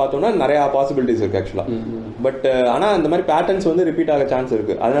ப்ராபபிலிட்டிலாம் பார்த்தோம்னா நிறையா பாசிபிலிட்டிஸ் இருக்குது ஆக்சுவலாக. பட் ஆனால் இந்த மாதிரி பேட்டர்ன்ஸ் வந்து ரிப்பீட் ஆக சான்ஸ்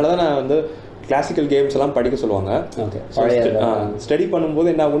இருக்குது. அதனால தான் நான் வந்து கிளாசிக்கல் கேம்ஸ் எல்லாம் படிக்க சொல்லுவாங்க. ஸ்டடி பண்ணும்போது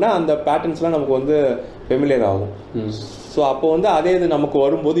என்ன ஆகும்னா அந்த பேட்டர்ன்ஸ்லாம் நமக்கு வந்து ஃபெமிலியர் ஆகும். ஸோ அப்போ வந்து அதே இது நமக்கு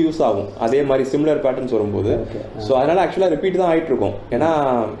வரும்போது யூஸ் ஆகும், அதே மாதிரி சிமிலர் பேட்டர்ன்ஸ் வரும்போது. ஸோ அதனால ஆக்சுவலாக ரிப்பீட் தான் ஆகிட்டு இருக்கும். ஏன்னா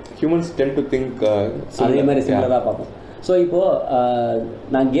ஹியூமன்ஸ் டென் டு திங்க் அதே மாதிரி சிமிலராக பார்ப்போம். ஸோ இப்போது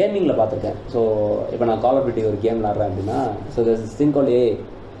நான் கேமிங்கில் பார்த்துருக்கேன். ஸோ இப்போ நான் கால் ஆஃப் டியூட்டி ஒரு கேம் விளாட்றேன் அப்படின்னா, so this thing call AI.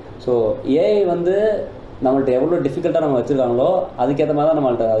 So AI வந்து நம்மள்ட்ட எவ்வளோ டிஃபிகல்ட்டாக நம்ம வச்சுருக்காங்களோ அதுக்கேற்ற மாதிரி தான்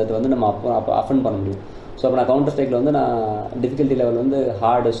நம்மள்ட்ட அதுக்கு வந்து நம்ம அஃபன் பண்ண முடியும். ஸோ இப்போ நான் கவுண்டர் ஸ்ட்ரைக்கில் வந்து நான் டிஃபிகல்ட்டி லெவல் வந்து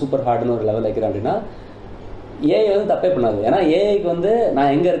ஹார்டு, சூப்பர் ஹார்டுன்னு ஒரு லெவல் வைக்கிறேன் அப்படின்னா ஏஐ வந்து தப்பே பண்ணாது. ஏன்னா ஏஐக்கு வந்து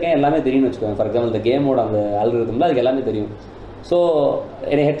நான் எங்கே இருக்கேன் எல்லாமே தெரியும்னு வச்சுக்கோங்க. ஃபார் எக்ஸாம்பிள் இந்த கேமோட அந்த அல்காரிதம்ல அதுக்கு எல்லாமே தெரியும். ஸோ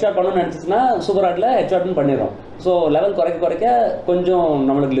என்னை ஹெட்ஷாட் பண்ணணும்னு நினச்சிச்சுன்னா சூப்பர் ஹார்டில் ஹெட்ஷாட்னு பண்ணிடுறோம். ஸோ லெவல் குறைக்க கொஞ்சம்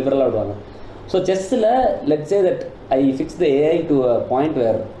நம்மளுக்கு லிபரலாக விடுவாங்க. So செஸ்ஸில் let's say that I fix the AI to a point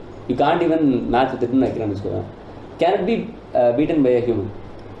where you can't even match வித்துன்னு வைக்கிறேன்னு வச்சுக்கோங்க. Can it be beaten by a human?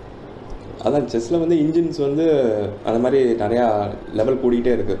 அதான் செஸ்ஸில் வந்து இன்ஜின்ஸ் வந்து அந்த மாதிரி நிறையா லெவல்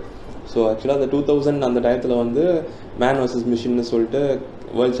கூடிக்கிட்டே இருக்குது. ஸோ ஆக்சுவலாக அந்த 2000 அந்த டயத்தில் வந்து மேன் வர்சஸ் மிஷின்னு சொல்லிட்டு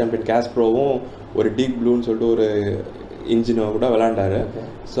வேர்ல்டு சாம்பியன் கேஸ்ப்ரோவும் ஒரு டீப் ப்ளூன்னு சொல்லிட்டு ஒரு இன்ஜினை கூட விளாண்டாரு.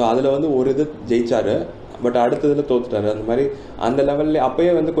 ஸோ அதில் வந்து ஒரு இது ஜெயிச்சாரு, பட் அடுத்ததில் தோத்துட்டாரு. அந்த மாதிரி அந்த லெவல்ல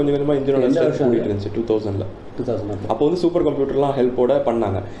அப்பயே வந்து கொஞ்சம் கொஞ்சமாக இன்ஜினோட கூட்டிகிட்டு இருந்துச்சு 2000. அப்போ வந்து சூப்பர் கம்ப்யூட்டர்லாம் ஹெல்ப்போட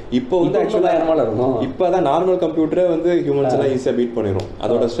பண்ணாங்க. இப்போ வந்து ஆக்சுவலாக இப்போ தான் நார்மல் கம்ப்யூட்டரே வந்து ஹியூமன்ஸ் எல்லாம் ஈஸியாக பீட் பண்ணிடும்.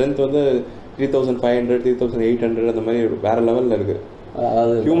 அதோட ஸ்ட்ரென்த் வந்து 3500 3800 அந்த மாதிரி வேற லெவலில் இருக்கு.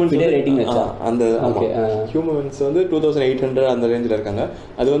 ஹியூமன்ஸ் வந்து 2800 அந்த ரேஞ்சில் இருக்காங்க.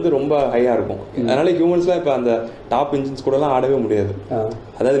 அது வந்து ரொம்ப ஹையாக இருக்கும். அதனால ஹியூமன்ஸ்லாம் இப்போ அந்த டாப் இன்ஜின்ஸ் கூடலாம் ஆடவே முடியாது.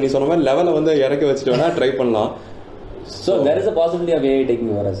 அதாவது நீ சொன்ன மாதிரி லெவலை வந்து இறக்கி வச்சுட்டு வேணா ட்ரை பண்ணலாம். So there is a possibility of AI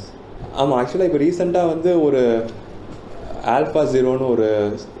taking over us. ஆமாம், ஆக்சுவலாக இப்போ ரீசெண்டாக வந்து ஒரு ஆல்ஃபா 0ன்னு ஒரு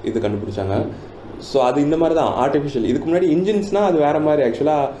இது கண்டுபிடிச்சாங்க. ஸோ அது இந்த மாதிரி தான் ஆர்டிஃபிஷியல். இதுக்கு முன்னாடி இன்ஜின்ஸ்னால் அது வேறு மாதிரி.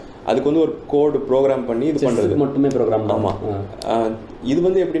 ஆக்சுவலாக அதுக்கு வந்து ஒரு கோடு ப்ரோக்ராம் பண்ணி இது பண்ணுறது மட்டுமே ப்ரோக்ராம். ஆமாம், இது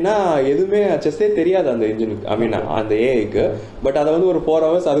வந்து எப்படின்னா எதுவுமே செஸ்ஸே தெரியாது அந்த இன்ஜினுக்கு, ஐ மீன் அந்த ஏஐக்கு. பட் அதை வந்து ஒரு 4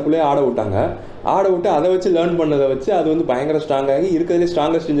 hours அதுக்குள்ளேயே ஆட விட்டாங்க. ஆட விட்டு அதை வச்சு லேர்ன் பண்ணதை வச்சு அது வந்து பயங்கர ஸ்ட்ராங் ஆகி இருக்கிறதுலே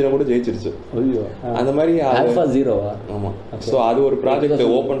ஸ்ட்ராங்கஸ்ட் இன்ஜினை கூட ஜெயிச்சிருச்சு. அந்த மாதிரி ஆல்ஃபா 0. ஆமாம். ஸோ அது ஒரு ப்ராஜெக்ட்,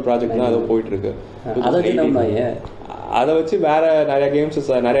 ஓப்பன் ப்ராஜெக்ட் தான் அது போயிட்டு இருக்கு. அதை வச்சு வேற நிறைய கேம்ஸ்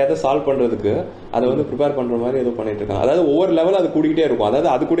நிறைய இதை சால்வ் பண்றதுக்கு அதை வந்து ப்ரிப்பேர் பண்ற மாதிரி ஏதோ பண்ணிட்டு இருக்காங்க. அதாவது ஒவ்வொரு லெவல் அது கூடிக்கிட்டே இருக்கும். அதாவது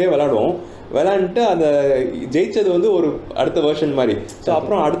அது கூட விளையாண்டுட்டு அந்த ஜெயிச்சது வந்து ஒரு அடுத்த வெர்ஷன் மாதிரி. ஸோ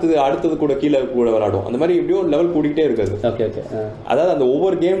அப்புறம் அடுத்தது கூட கீழே கூட விளையாடும். அந்த மாதிரி எப்படியோ லெவல் கூடிக்கிட்டே இருக்காது. அதாவது அந்த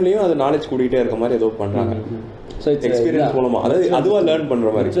ஒவ்வொரு கேம்லயும் அது நாலேஜ் கூடிக்கிட்டே இருக்க மாதிரி ஏதோ பண்றாங்க. எக்ஸ்பீரியன்ஸ் மூலமா, அதாவது அதுவா லேர்ன்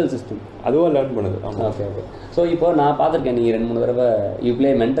பண்ற மாதிரி சிஸ்டம், அதுவா லேர்ன் பண்ணுது. Okay okay. ஸோ இப்போ நான் பார்த்துருக்கேன், நீங்க 2-3 தடவை யூ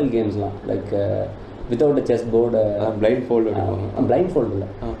பிளே மென்டல் கேம்ஸ்லாம் like without a chess board. Blind fold இல்லை, பிளைண்ட்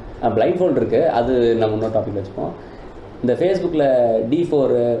ஃபோல்டு இருக்குது. அது நம்ம இன்னொரு டாபிக் வச்சுப்போம். இந்த ஃபேஸ்புக்கில் D4,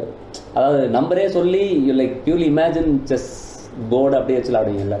 அதாவது நம்பரே சொல்லி you like purely imagine chess board அப்படியே வச்சு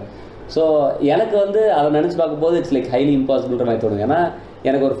விளாடுவீங்கல்ல. ஸோ எனக்கு வந்து அதை நினச்சி பார்க்கும்போது இட்ஸ் லைக் ஹைலி இம்பாசிபிள்ன்ற மாதிரி தோணுது. ஏன்னா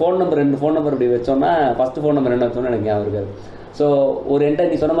எனக்கு ஒரு ஃபோன் நம்பர் 2 ஃபோன் நம்பர் இப்படி வச்சோன்னா ஃபஸ்ட்டு ஃபோன் நம்பர் 2 வச்சோன்னா எனக்கு ஞாபகம் இருக்காது. ஸோ ஒரு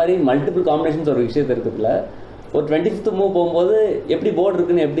நீ சொன்ன மாதிரி மல்டிபிள் காம்பினேஷன்ஸ் ஒரு விஷயத்தை இருக்கிறதுல ஒரு 25th மூவ் போகும்போது எப்படி போர்டு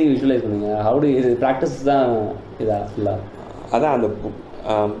இருக்குன்னு எப்படி விஷுவலைஸ் பண்ணுவீங்க? ஹவு டு இது ப்ராக்டிஸ் தான் இதா இல்லை? அதான் அந்த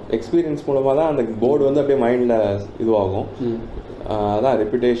எக்ஸ்பீரியன்ஸ் மூலமாக தான் அந்த போர்டு வந்து அப்படியே மைண்டில் இதுவாகும். அதான்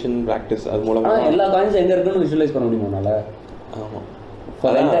ரெப்யூட்டேஷன் ப்ராக்டிஸ் அது மூலமாக எல்லா காயின்ஸ் எங்கே இருக்குன்னு விஷுவலைஸ் பண்ண முடியும் உன்னால. ஆமாம்,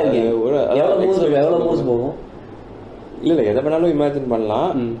 எவ்வளோ மூவ்ஸ் போகும்? இல்லை எதை வேணாலும் இமேஜின் பண்ணலாம்.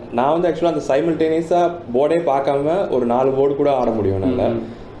 நான் வந்து ஆக்சுவலாக அந்த சைமல்டேனியஸாக போர்டே பார்க்காம ஒரு 4 போர்டு கூட ஆட முடியும் என்னால்.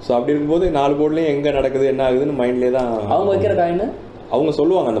 ஸோ அப்படி இருக்கும்போது 4 போர்ட்லேயும் எங்கே நடக்குது என்ன ஆகுதுன்னு மைண்ட்லேயே தான் அவங்க வைக்கிற காயின் அவங்க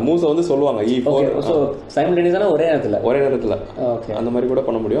சொல்லுவாங்க. அந்த மூவ்ஸை வந்து சொல்லுவாங்க E4. ஸோ சைமல்டேனியஸான ஒரே நேரத்தில் ஓகே அந்த மாதிரி கூட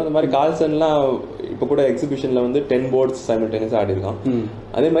பண்ண முடியும். அந்த மாதிரி கால்சன்லாம் இப்போ கூட எக்ஸிபிஷனில் வந்து 10 போர்ட்ஸ் சைமல்டேனியஸாக ஆடி இருக்கான்.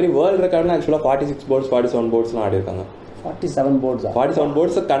 அதே மாதிரி வேர்ல்டு ரெக்கார்ட்லாம் ஆக்சுவலாக 46 போர்ட்ஸ் 47 போர்ட்ஸ்லாம் ஆடி இருக்காங்க. 47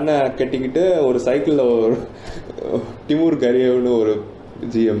 போர்ட்ஸை கண்ணை கட்டிக்கிட்டு ஒரு சைக்கிளில் ஒரு டிமூர் கரியவ்னு ஒரு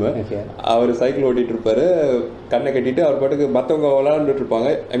ஜிஎம் அவர் சைக்கிள் ஓட்டிட்டு இருப்பாரு, கண்ணை கட்டிட்டு அவர் பாட்டுக்கு மற்றவங்க விளாண்டுட்டு இருப்பாங்க.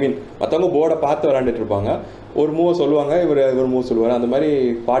 ஐ மீன் மற்றவங்க போர்டை பார்த்து விளாண்டுட்டு இருப்பாங்க. ஒரு மூவை சொல்லுவாங்க, இவர் மூவ் சொல்லுவார். அந்த மாதிரி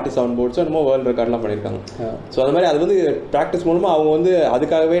 47 போர்ட்ஸும் என்னமோ வேர்ல்டு ரெக்கார்ட்லாம் பண்ணியிருக்காங்க. ஸோ அந்த மாதிரி அது வந்து ப்ராக்டிஸ் மூலமாக அவங்க வந்து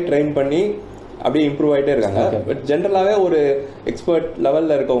அதுக்காகவே ட்ரெயின் பண்ணி அப்படியே இம்ப்ரூவ் ஆகிட்டே இருக்காங்க. பட் ஜென்ரலாகவே ஒரு எக்ஸ்பர்ட்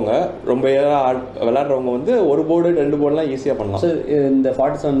லெவலில் இருக்கவங்க ரொம்ப விளையாடுறவங்க வந்து ஒரு போர்டு 2 போர்டுலாம் ஈஸியாக பண்ணலாம். இந்த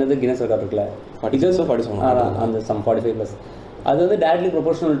 47 கின்னஸ் ரெக்கார்ட் இருக்குல்ல, 47 அந்த சம் 45+, அது வந்து டைரக்ட்லி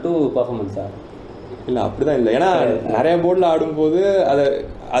ப்ரொபோர்ஷனல் டு பர்ஃபார்மன்ஸா? இல்லை அப்படிதான் இல்லை. ஏன்னா நிறைய போர்டில் ஆடும்போது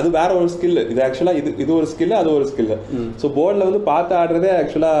அது வேற ஒரு ஸ்கில். இது ஆக்சுவலாக இது ஒரு ஸ்கில், அது ஒரு ஸ்கில். ஸோ போர்டில் வந்து பார்த்து ஆடுறதே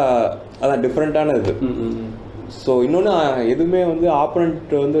ஆக்சுவலாக அதான் டிஃப்ரெண்ட்டான இது. ஸோ இன்னொன்று எதுவுமே வந்து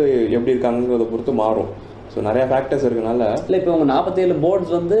ஆப்போனண்ட் வந்து எப்படி இருக்காங்கிறத பொறுத்து மாறும். ஸோ நிறைய ஃபேக்டர்ஸ் இருக்கனால இல்லை. இப்போ உங்கள் 47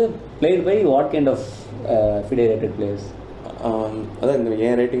 போர்ட்ஸ் வந்து plate by what kind of FIDE rated players? அதான் இந்த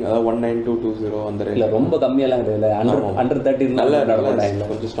என் ரேட்டிங் அதாவது 19220 அந்த ரேட். இல்லை ரொம்ப கம்மியெல்லாம் கிடையாது, அண்டர் 30 நல்ல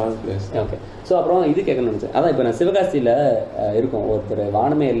கொஞ்சம் ஸ்ட்ராங் பிளேயர்ஸ். ஓகே. ஸோ அப்புறம் இது கேட்கணும்னு நினச்சேன். அதான் இப்போ நான் சிவகாசியில் இருக்கும் ஒருத்தர்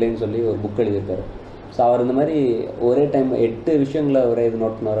வானமே இல்லைன்னு சொல்லி ஒரு புக் எழுதியிருக்காரு. ஸோ அவர் இந்த மாதிரி ஒரே டைம் 8 விஷயங்களை ஒரே இது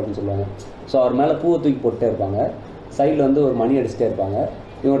நோட் பண்ணுவார் அப்படின்னு சொல்லுவாங்க. ஸோ அவர் மேலே பூவை தூக்கி போட்டே இருப்பாங்க, சைடில் வந்து ஒரு மணி அடிச்சுட்டே இருப்பாங்க.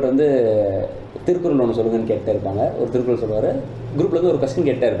 இவங்கள்ட்ட வந்து திருக்குறள் ஒன்று சொல்லுங்கன்னு கேட்டே இருப்பாங்க. ஒரு திருக்குறள் சொல்லுவார், குரூப்பில் வந்து ஒரு கொஸ்டின்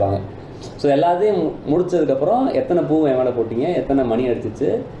கேட்டே இருப்பாங்க. ஸோ எல்லாத்தையும் முடிச்சதுக்கப்புறம் எத்தனை பூ என் மேலே போட்டிங்க, எத்தனை மணி அடிச்சிச்சு,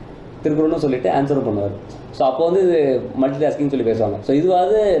 திருக்குறள்னு சொல்லிட்டு ஆன்சரும் பண்ணுவார். ஸோ அப்போ வந்து இது மல்டி டாஸ்கிங் சொல்லி பேசுவாங்க. So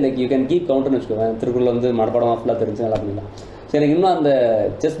இதுவாது like you can keep கவுண்டர்னு வச்சுக்கோங்க. திருக்குறள் வந்து மனப்பாடமாக ஃபுல்லாக தெரிஞ்சு நல்லா பண்ணிடலாம். ஸோ எனக்கு இன்னும் அந்த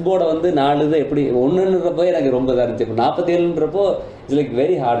செஸ் போர்டை வந்து 4 இது எப்படி ஒன்றுன்றப்போ எனக்கு ரொம்ப இதாக இருந்துச்சு. இப்போ 47ன்றப்போ இட்ஸ் லைக்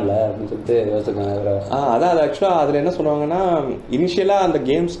வெரி ஹார்டில் அப்படின்னு சொல்லிட்டு யோசிச்சுக்கோங்க. அதான் அது ஆக்சுவலாக அதில் என்ன சொல்லுவாங்கன்னா, இனிஷியலாக அந்த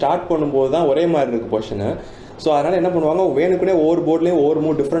கேம் ஸ்டார்ட் பண்ணும்போது தான் ஒரே மாதிரி இருக்குது பொசிஷனு. ஸோ அதனால் என்ன பண்ணுவாங்க, வேணுக்குனே ஒவ்வொரு போர்ட்லேயும் ஒவ்வொரு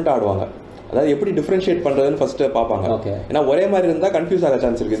மூவ் டிஃப்ரெண்ட் ஆடுவாங்க. அதாவது எப்படி டிஃபரன்ஷியேட் பண்றதுன்னு ஃபர்ஸ்ட் பார்ப்பாங்க. ஏன்னா ஒரே மாதிரி இருந்தால் கன்ஃபியூஸ் ஆக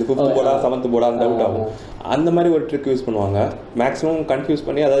சான்ஸ் இருக்குது. இது 5th போர்டா 7th போர்டா அந்த டவுட் ஆகும். அந்த மாதிரி ஒரு ட்ரிக் யூஸ் பண்ணுவாங்க மேக்ஸிமம் கன்ஃபியூஸ்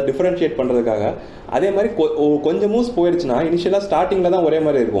பண்ணி, அதாவது டிஃபரன்ஷியேட் பண்ணுறதுக்காக. அதே மாதிரி கொஞ்சம் மூவ்ஸ் போயிடுச்சுன்னா இனிஷியலாக ஸ்டார்டிங்கில் தான் ஒரே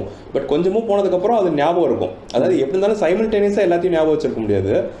மாதிரி இருக்கும், பட் கொஞ்சம் மூவ் போனதுக்கப்புறம் அது ஞாபகம் இருக்கும். அதாவது எப்படி இருந்தாலும் சைமல்டேனியஸாக எல்லாத்தையும் ஞாபகம் வச்சிருக்க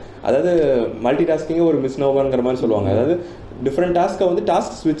முடியாது. அதாவது மல்டி டாஸ்கிங்கே ஒரு மிஸ்னோவர்ங்கிற மாதிரி சொல்லுவாங்க. அதாவது டிஃப்ரெண்ட் டாஸ்க்கை வந்து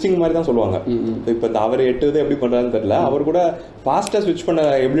டாஸ்க் ஸ்விட்சிங் மாதிரி தான் சொல்லுவாங்க. இப்போ இந்த அவர் 8 இது எப்படி பண்ணுறாருன்னு தெரியல, அவர் கூட ஃபாஸ்ட்டாக ஸ்விட்ச் பண்ண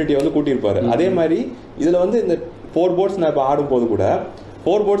எபிலிட்டியை வந்து கூட்டியிருப்பாரு. அதே மாதிரி இதில் வந்து இந்த 4 போர்ட்ஸ் நான் இப்போ ஆடும்போது கூட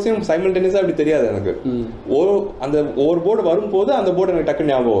 4 போர்ட்ஸையும் சைமல்டேனியஸாக அப்படி தெரியாது எனக்கு. அந்த ஒவ்வொரு போர்டு வரும்போது அந்த போர்டு எனக்கு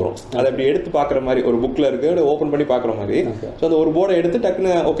டக்குன்னு ஞாபகம் வரும். அதை அப்படி எடுத்து பார்க்குற மாதிரி ஒரு புக்கில் இருக்குது, ஓப்பன் பண்ணி பார்க்குற மாதிரி. ஸோ அந்த ஒரு போர்டை எடுத்து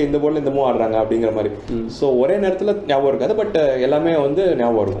டக்குன்னு ஓகே இந்த போர்டில் இந்த மூவ் ஆடுறாங்க அப்படிங்கிற மாதிரி. ஸோ ஒரே நேரத்தில் ஞாபகம் இருக்காது, பட் எல்லாமே வந்து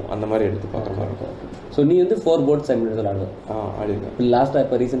ஞாபகம் இருக்கும். அந்த மாதிரி எடுத்து பார்க்குற மாதிரி இருக்கும். ஸோ நீ வந்து 4 போர்ட்ஸ் சைமல்டேனியஸில் ஆடுவேன்? ஆடிருக்கேன். லாஸ்ட்டாக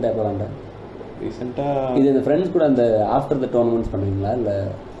இப்போ ரீசெண்டாக எப்போ ஆண்டேன்? ரீசெண்டாக இது இந்த ஃப்ரெண்ட்ஸ் கூட அந்த ஆஃப்டர் த டோர்னமெண்ட்ஸ் பண்ணுவீங்களா இல்லை?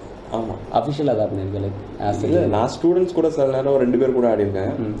 ஆமாம், அஃபிஷியலாக தான் பண்ணியிருக்கேன். லைக் இல்லை நான் ஸ்டூடெண்ட்ஸ் கூட சில நேரம் 2 பேர் கூட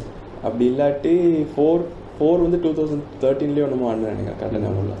ஆடிருக்கேன். அப்படி இல்லாட்டி 4 வந்து 2013 ஒன்றுமோ ஆடினேன் நினைக்கிறேன். கரெக்டாக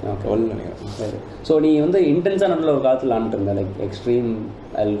ஞாபகம் 12 நினைக்கிறேன். சரி. ஸோ நீ வந்து இன்டென்ஸாக நல்ல ஒரு காலத்தில் ஆடிட்டு இருந்தேன், like extreme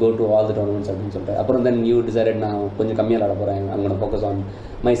I will go to all the tournaments அப்படின்னு சொல்லிட்டு. அப்புறம் தென் யூ டிசைடட் நான் கொஞ்சம் கம்மியாக ஆட போகிறேன், அங்கே focus on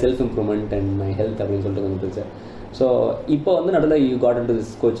my self improvement and my health அப்படின்னு சொல்லிட்டு கொஞ்சம் பிடிச்சேன். ஸோ இப்போ வந்து நடுவில் you got in to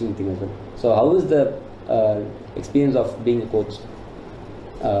this coaching thing as well. So how is the experience of being a coach?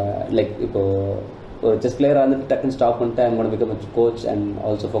 Like இப்போது ஒரு செஸ் பிளேயராக வந்துட்டு டக்குன்னு ஸ்டாப் பண்ணிட்டு I'm gonna become a coach and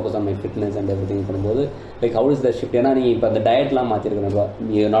also focus on my fitness and every thing பண்ணும்போது like how is the shift? ஏன்னா நீங்கள் இப்போ அந்த டயட்லாம் மாற்றிருக்கணும்,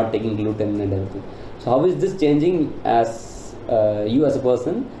 you not taking gluten and every thing. So how is this changing as you as a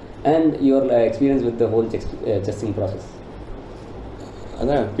person and your experience with the whole செஸ்ஸிங் process?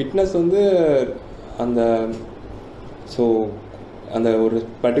 அதான் fitness வந்து அந்த so அந்த ஒரு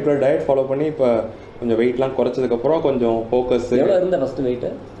particular diet follow பண்ணி இப்போ கொஞ்சம் வெயிட்லாம் குறைச்சதுக்கப்புறம் கொஞ்சம் ஃபோக்கஸ். எவ்வளோ இருந்த ஃபஸ்ட்டு வெயிட்டு?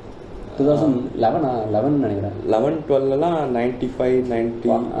 2011 நினைக்கிறேன். 11-12 95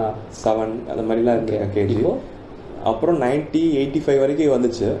 97 அந்த மாதிரிலாம் இருந்திருக்கேன் கேஜி. அப்புறம் 90-85 வரைக்கும்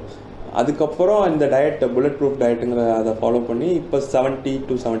வந்துச்சு. அதுக்கப்புறம் இந்த டயட் புல்லட் ப்ரூஃப் டயட்டுங்கிற அதை ஃபாலோ பண்ணி இப்போ 70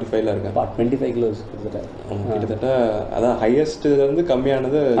 to 75 இருக்கேன். 25 கிலோஸ் கிட்டத்தட்ட. அதான் ஹையஸ்ட்லேருந்து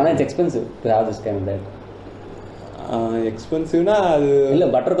கம்மியானது. ஆனால் it's expensive to have this kind of diet. எக்ஸ்பென்சிவ்னா அது இல்லை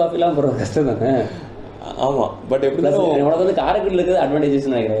பட்டர் காஃபிலாம் போடுறது கஷ்டம் தானே. ஆமாம், பட் எப்படி உனக்கு வந்து காரைக்குடியில் இருக்கிறது அட்வான்டேஜஸ்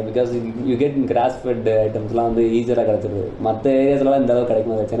நினைக்கிறேன். Because you get cross fed ஐட்டம்ஸ்லாம் வந்து ஈஸியாக கிடைச்சிருது. மற்ற ஏரியாஸ்லாம் இந்த அளவுக்கு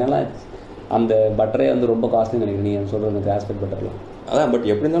கிடைக்கும். சென்னைலாம் அந்த பட்டரே வந்து ரொம்ப காஸ்ட்லின்னு நினைக்கிறேன் நீங்கள் சொல்கிற அந்த கிராஸ் ஃபெட் பட்டர்லாம். அதான், பட்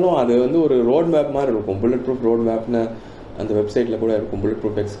எப்படி இருந்தாலும் அது வந்து ஒரு ரோட் மேப் மாதிரி இருக்கும். புல்லட் ப்ரூஃப் ரோட் மேப்னு அந்த வெப்சைட்டில் கூட இருக்கும். Bullet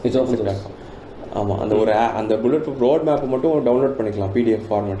proof X. ஆமாம், அந்த ஒரு அந்த புல்லட் ப்ரூஃப் ரோட் மேப்பை மட்டும் டவுன்லோட் பண்ணிக்கலாம் பிடிஎஃப்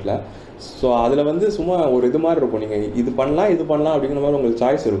ஃபார்மேட்டில். ஸோ அதில் வந்து சும்மா ஒரு இது மாதிரி இருக்கும். நீங்கள் இது பண்ணலாம் அப்படிங்கிற மாதிரி உங்களுக்கு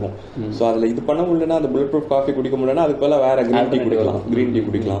சாய்ஸ் இருக்கும். ஸோ அதில் இது பண்ண முடியலன்னா அந்த புல்லட் ப்ரூஃப் காஃபி குடிக்க முடியலன்னா அதுக்கு பதிலாக வேறு க்ரீன் டீ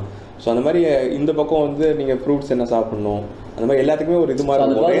குடிக்கலாம். ஸோ அந்த மாதிரி இந்த பக்கம் வந்து நீங்கள் ஃப்ரூட்ஸ் என்ன சாப்பிடணும் அந்த மாதிரி எல்லாத்துக்குமே ஒரு இது மாதிரி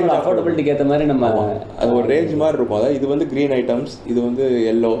இருக்கும். அஃபோர்டபிலிட்டிக்கு ஏற்ற மாதிரி நம்ம அது ஒரு ரேஞ்ச் மாதிரி இருக்கும். அதாவது இது வந்து க்ரீன் ஐட்டம்ஸ், இது வந்து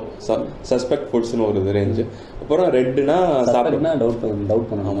எல்லோ சஸ்பெக்ட் ஃபுட்ஸ்னு ஒரு ரேஞ்சு. அப்புறம் ரெட்னா சாப்பிடுனா டவுட்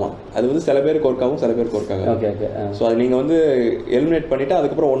பண்ணணும். ஆமாம், அது வந்து சில பேருக்கு ஒர்க் ஆகும், சில பேருக்கு ஒர்க் ஆகும். Okay okay. ஸோ அது நீங்கள் வந்து எலிமினேட் பண்ணிவிட்டு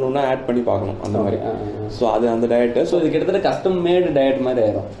அதுக்கப்புறம் ஒன்று ஒன்றா ஆட் பண்ணி பார்க்கணும் அந்த மாதிரி. ஸோ அது அந்த டயட்டு. ஸோ இது கிட்டத்தட்ட கஸ்டம் மேடு டயட் மாதிரி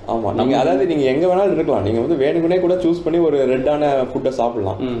ஆயிடும். ஆமாம், நீங்கள் அதாவது நீங்கள் எங்கே வேணாலும் இருக்கலாம். நீங்கள் வந்து வேணுக்குனே கூட சூஸ் பண்ணி ஒரு ரெட்டான ஃபுட்டை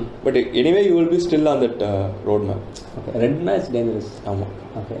சாப்பிடலாம். But anyway you will be still on that road map. Okay, ரெட்னா it's dangerous. ஆமாம்.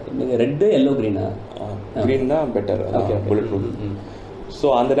 ஓகே, நீங்கள் ரெட்டு எல்லோ க்ரீனா? க்ரீன் தான் better. Okay, bullet proof. So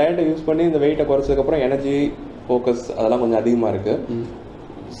அந்த டயட்டை யூஸ் பண்ணி இந்த வெயிட்டை குறைச்சதுக்கப்புறம் எனர்ஜி, ஃபோக்கஸ் அதெல்லாம் கொஞ்சம் அதிகமாக இருக்குது.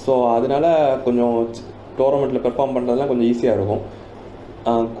 ஸோ அதனால கொஞ்சம் டோர்னமெண்ட்டில் பெர்ஃபார்ம் பண்ணுறதுலாம் கொஞ்சம் ஈஸியாக இருக்கும்.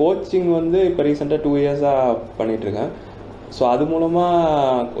 கோச்சிங் வந்து இப்போ ரீசெண்டாக 2 இயர்ஸாக பண்ணிகிட்ருக்கேன். ஸோ அது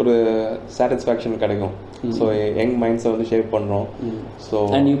மூலமாக ஒரு சாட்டிஸ்ஃபேக்ஷன் கிடைக்கும். ஸோ யங் மைண்ட்ஸை வந்து ஷேப் பண்ணுறோம். So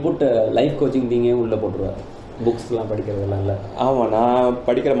and you put life coaching திங்கே உள்ளே போட்டுருவேன். புக்ஸ்லாம் படிக்கிறதெல்லாம் இல்லை. ஆமாம், நான்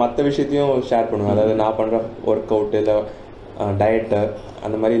படிக்கிற மற்ற விஷயத்தையும் ஷேர் பண்ணுவேன். அதாவது நான் பண்ணுற ஒர்க் அவுட்டு, இல்லை டயட்டு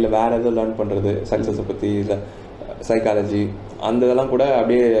அந்த மாதிரி, இல்லை வேறு எதுவும் லேர்ன் பண்ணுறது, சக்ஸஸை பற்றி, இல்லை சைக்காலஜி அந்த இதெல்லாம் கூட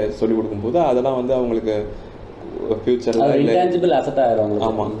அப்படியே சொல்லிக் கொடுக்கும்போது அதெல்லாம் வந்து அவங்களுக்கு ஃப்யூச்சரில் இன்டான்ஜிபிள் அசெட் ஆகிடும்.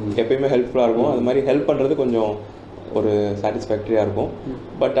 ஆமாம், எப்பயுமே ஹெல்ப்ஃபுல்லாக இருக்கும். அது மாதிரி ஹெல்ப் பண்ணுறது கொஞ்சம் ஒரு சாட்டிஸ்ஃபேக்டரியாக இருக்கும்.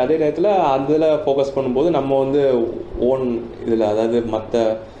 பட் அதே நேரத்தில் அதில் ஃபோக்கஸ் பண்ணும்போது நம்ம வந்து ஓன் இதில், அதாவது மற்ற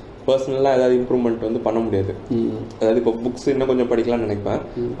பர்சனலாக ஏதாவது இம்ப்ரூவ்மெண்ட் வந்து பண்ண முடியாது. அதாவது இப்போ புக்ஸ் இன்னும் கொஞ்சம் படிக்கலாம்னு நினைப்பேன்,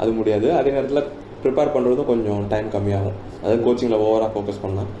 அது முடியாது. அதே நேரத்தில் ப்ரிப்பேர் பண்ணுறதும் கொஞ்சம் டைம் கம்மியாகும். அதாவது கோச்சிங்கில் ஓவராக ஃபோக்கஸ்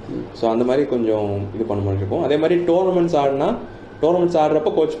பண்ணால். ஸோ அந்த மாதிரி கொஞ்சம் இது பண்ண மாதிரி இருக்கும். அதே மாதிரி டோர்னமெண்ட்ஸ்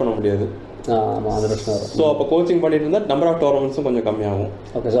ஆடுறப்ப கோச் பண்ண முடியாது. ஸோ அப்போ கோச்சிங் பண்ணிட்டு இருந்தால் நம்பர் ஆஃப் டோர்னமெண்ட்ஸும் கொஞ்சம் கம்மியாகும்.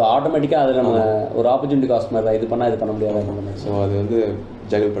 ஓகே, ஸோ ஆட்டோமேட்டிக்காக அதில் நம்ம ஒரு ஆப்பர்ச்சுனிட்டி காஸ்ட் மாதிரி தான், இது பண்ணால் இது பண்ண முடியாது. ஸோ அது வந்து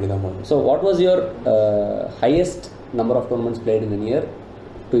ஜகிள் பண்ணி தான் பண்ணணும். So what was your highest number of tournaments played in year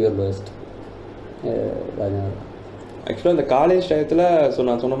to your lowest? ஆக்சுவலாக இந்த காலேஜ் டயத்தில்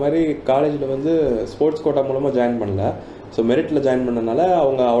நான் சொன்ன மாதிரி காலேஜில் வந்து ஸ்போர்ட்ஸ் கோட்டா மூலமாக ஜாயின் பண்ணல. ஸோ மெரிட்டில் ஜாயின் பண்ணனால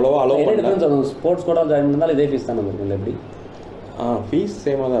அவங்க அவ்வளோவா அலோவ் பண்ணல. ஸ்போர்ட்ஸ் கோட்டா ஜாயின் பண்ணாலும் இதே ஃபீஸ் தானே இருக்கும்ல? எப்படி? ஃபீஸ்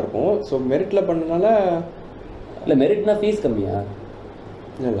சேமாக தான் இருக்கும். ஸோ மெரிட்டில் பண்ணனால இல்லை, மெரிட்னா ஃபீஸ் கம்மியா?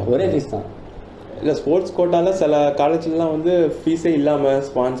 இல்லை, ஒரே ஃபீஸ் தான். இல்லை, ஸ்போர்ட்ஸ் கோட்டாவில் சில காலேஜ்லாம் வந்து ஃபீஸே இல்லாமல்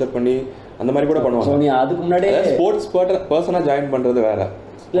ஸ்பான்சர் பண்ணி அந்த மாதிரி கூட பண்ணுவாங்க. ஸோ நீ அதுக்கு முன்னாடியே ஸ்போர்ட்ஸ் பர்சனாக ஜாயின் பண்ணுறது வேறு.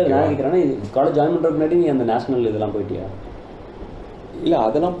 இல்லை, நான் நினைக்கிறேன்னா காலேஜ் ஜாயின் பண்ணுறதுக்கு முன்னாடி நீ அந்த நேஷனல் இதெல்லாம் போயிட்டியா? இல்லை,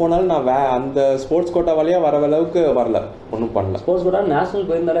 அதெல்லாம் போனாலும் நான் அந்த ஸ்போர்ட்ஸ் கோட்டா வழியாக வர அளவுக்கு வரல, ஒன்றும் பண்ணல. ஸ்போர்ட்ஸ் கோட்டா நேஷனல்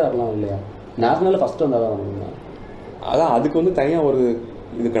போயிருந்தாலே வரலாம் இல்லையா? நேஷனலில் ஃபஸ்ட்டு வந்தால் தான் வரணுங்களா? அதான், அதுக்கு வந்து தனியாக ஒரு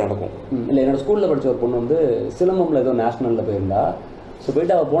இதுக்கு நடக்கும். இல்லை, என்னோட ஸ்கூலில் படித்த ஒரு பொண்ணு வந்து சிலம்பமில் ஏதோ நேஷனலில் போயிருந்தா. ஸோ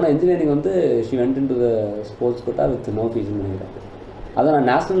போயிட்டு அவள் போன இன்ஜினியரிங் வந்து she went in to the sports quota with no ஃபீஸ்ன்னு நினைக்கிறேன். அதான் நான்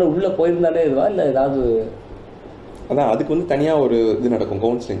நேஷனலில் உள்ளே போயிருந்தாலே இதுவா இல்லை ஏதாவது? அதான், அதுக்கு வந்து தனியாக ஒரு இது நடக்கும்,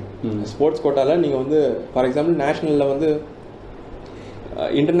 கவுன்சிலிங். ஸ்போர்ட்ஸ் கோட்டாவில் நீங்கள் வந்து ஃபார் எக்ஸாம்பிள் நேஷனலில் வந்து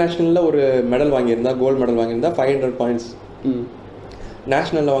இன்டர்நேஷ்னலில் ஒரு மெடல் வாங்கியிருந்தா, கோல்டு மெடல் வாங்கியிருந்தா 500 பாயிண்ட்ஸ்,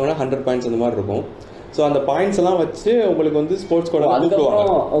 நேஷனலில் வாங்கினா 100 பாயிண்ட்ஸ் அந்த மாதிரி இருக்கும். ஸோ அந்த பாயிண்ட்ஸ் எல்லாம் வச்சு உங்களுக்கு வந்து ஸ்போர்ட்ஸ் கோட்டால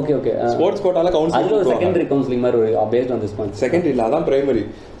கூப்பிடுவாங்க. Okay okay. Sports கோட்டால counselling, secondary counselling மாதிரி based on this point. Secondary இல்லை, அதான் பிரைமரி.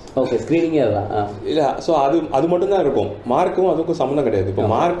 ஓகே, ஸ்க்ரீனிங்கே அதுதான். இல்லை, ஸோ அது மட்டும் தான் இருக்கும். மார்க்கும் அதுக்கும் சம்மந்தம் கிடையாது. இப்போ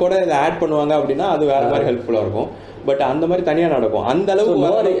மார்க்கோட இதை ஆட் பண்ணுவாங்க அப்படின்னா அது வேற மாதிரி ஹெல்ப்ஃபுல்லாக இருக்கும். பட் அந்த மாதிரி தனியாக நடக்கும். அந்த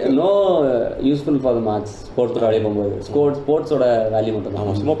அளவுக்கு no useful for the marks. ஸ்போர்ட்ஸோட வெளியே போகும்போது ஸ்போர்ட்ஸோட வேல்யூ மட்டும்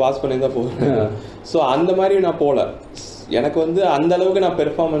தான். சும்மா பாஸ் பண்ணி தான் போகிறேன். ஸோ அந்த மாதிரி நான் போகல. எனக்கு வந்து அந்த அளவுக்கு நான்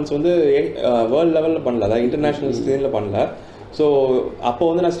பெர்ஃபார்மன்ஸ் வந்து வேர்ல்டு லெவலில் பண்ணல, அதாவது இன்டர்நேஷ்னல் ஸ்க்ரீனில் பண்ணல. ஸோ அப்போ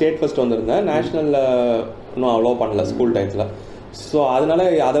வந்து நான் ஸ்டேட் ஃபர்ஸ்ட் வந்திருந்தேன். நேஷ்னலில் இன்னும் அவ்வளோ பண்ணல ஸ்கூல் டைத்தில். ஸோ அதனால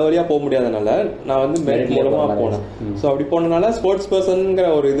அதை வழியாக போக முடியாதனால நான் வந்து மெரிட் மூலமாக போனேன். ஸோ அப்படி போனதுனால ஸ்போர்ட்ஸ் பர்சனுங்கிற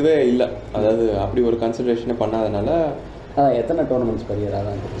ஒரு இதுவே இல்லை, அதாவது அப்படி ஒரு கன்சிடரேஷனே பண்ணாதனால. எத்தனை டோர்னமெண்ட்ஸ் பரியர்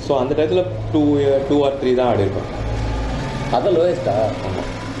அதான்? ஸோ அந்த டயத்தில் 2 or 3 தான் ஆடி இருக்கேன். அதான் லோயஸ்டா?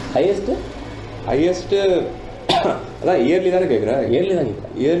 ஹையஸ்ட்டு அதான் இயர்லி தானே கேட்குறேன். இயர்லி தான்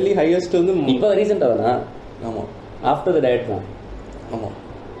கேட்குறேன். இயர்லி ஹையஸ்ட் வந்து இப்போ ரீசெண்டாக தானே? ஆமாம், ஆஃப்டர் த டயட் தான். ஆமாம்.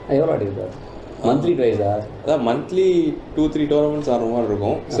 எவ்வளோ ஆடி இருக்காரு? மந்த்லி ட்வைஸா? அதான் மந்த்லி 2-3 டோர்னமெண்ட்ஸ் ஆடுற மாதிரி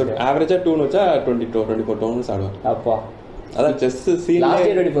இருக்கும். ஸோ ஆவரேஜாக 2ன்னு வச்சா 24 டோர்னமெண்ட்ஸ் ஆடுவேன். அப்பா அதான் செஸ் சீன் லாஸ்ட்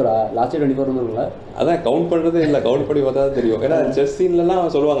இயர் 24 வந்துருங்களா? அதான் கவுண்ட் பண்றதே இல்லை, கவுண்ட் பண்ணி பார்த்தா தான் தெரியும். ஏன்னா செஸ்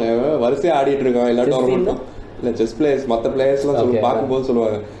சீன்லாம் சொல்லுவாங்க வரிசையா ஆடிட்டு இருக்கான் எல்லா டோர்னமெண்ட்டும். இல்லை செஸ் பிளேயர்ஸ் மற்ற பிளேயர்ஸ்லாம் சொல்லி பார்க்கும்போது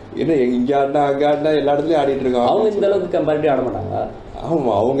சொல்லுவாங்க என்ன இங்கே ஆடினா அங்கே ஆடினா எல்லா இடத்துலையும் ஆடிட்டு இருக்காங்க. அவங்க இந்த அளவுக்கு கம்பேரிட்டிவ் ஆட மாட்டாங்க.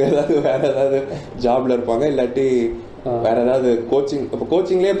 ஆமாம், அவங்க ஏதாவது வேற ஏதாவது ஜாப்ல இருப்பாங்க, இல்லாட்டி வேற ஏதாவது கோச்சிங். இப்போ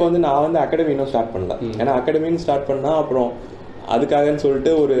கோச்சிங்லேயே இப்போ வந்து நான் வந்து அகாடமி இன்னும் ஸ்டார்ட் பண்ணல. ஏன்னா அகாடமின்னு ஸ்டார்ட் பண்ணா அப்புறம் அதுக்காகன்னு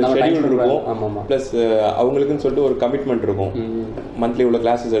சொல்லிட்டு ஒரு ஷெட்யூல் இருக்கும், பிளஸ் அவங்களுக்குன்னு சொல்லிட்டு ஒரு கமிட்மெண்ட் இருக்கும், மந்த்லி உள்ள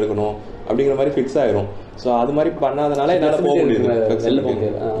கிளாஸஸ் எடுக்கணும் அப்படிங்கிற மாதிரி ஃபிக்ஸ் ஆயிரும். ஸோ அது மாதிரி பண்ணாதனால என்னால் போக முடியாது.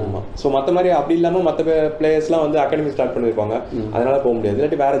 ஆமாம். ஸோ மற்ற மாதிரி அப்படி இல்லாமல் மற்ற பிளேயர்ஸ்லாம் வந்து அகாடமி ஸ்டார்ட் பண்ணியிருப்பாங்க, அதனால போக முடியாது.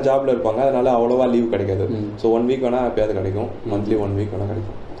 இல்லாட்டி வேற ஜாப்ல இருப்பாங்க, அதனால அவ்வளோவா லீவ் கிடைக்காது. ஸோ 1 வீக் வேணா எப்பயாவது கிடைக்கும், மந்த்லி 1 வீக் வேணா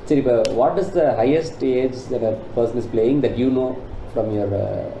கிடைக்கும். சரி, இப்போ what is the highest age that a person is playing that you know from your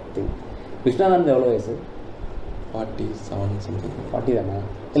thing? Viswanathan எவ்வளோ வயசு? 47 சம்திங். 40 தானே?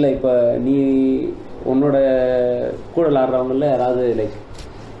 இல்லை இப்போ நீ உன்னோட கூட விளாட்றவங்கள யாராவது லைக்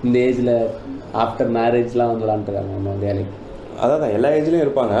இந்த ஏஜில் ஆஃப்டர் மேரேஜ்லாம் வந்து விளாண்டுருக்காங்க ஒன்று லைக்? அதான் எல்லா ஏஜ்லேயும்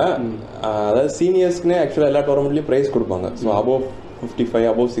இருப்பாங்க. அதாவது சீனியர்ஸ்க்குனே ஆக்சுவலாக எல்லா டோர்னமெண்ட்லேயும் ப்ரைஸ் கொடுப்பாங்க. So above 55,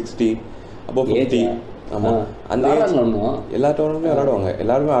 above 60, above 50. ஆமாம், அந்த எல்லா டோர்னமெண்ட்லையும் விளாடுவாங்க,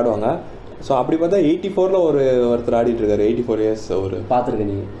 எல்லாருமே ஆடுவாங்க. ஸோ அப்படி பார்த்தா 84ல் ஒருத்தர் ஆடிட்டு இருக்காரு. 84 இயர்ஸ் ஒரு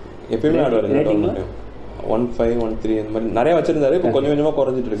பார்த்துருக்கேன். நீ எப்பயுமே ஆடுவார் எல்லா டோர்னமெண்ட்லையும். 15, 13 இந்த மாதிரி நிறைய வச்சிருந்தாரு. இப்போ கொஞ்சம் கொஞ்சமாக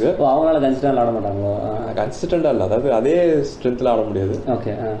குறைஞ்சிட்டு இருக்கு. அவங்களால கன்சிஸ்டன்ட் ஆட மாட்டாங்களோ? கன்சிஸ்டண்டாக இல்லை, அதாவது அதே ஸ்ட்ரென்த்தில் ஆட முடியாது.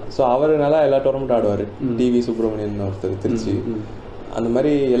 ஓகே. ஸோ அவர் நல்லா எல்லா டோர்னமெண்ட் ஆடுவார். டிவி சுப்பிரமணியன் ஒருத்தர் திருச்சி, அந்த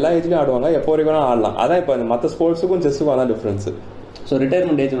மாதிரி எல்லா ஏஜ்லையும் ஆடுவாங்க. எப்போ வரைக்கும் ஆடலாம். அதான் இப்போ மற்ற ஸ்போர்ட்ஸுக்கும் செஸ்ஸுக்கும் அதான் டிஃப்ரென்ஸு. ஸோ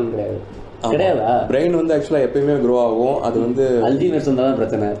ரிட்டையர்மெண்ட் ஏஜ் ஒன்றும் கிடையாது. கிடையாதா? பிரெயின் வந்து ஆக்சுவலாக எப்பயுமே க்ரோ ஆகும். அது வந்து அல்ஜிமர்ஸ் வந்தால் தான்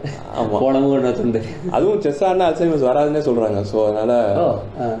பிரச்சனை. ஆமாம், போனமும் ஒன்று துண்டு. அதுவும் செஸ் ஆடினா அல்ஜிமர்ஸ் வராதுன்னே சொல்கிறாங்க. ஸோ அதனால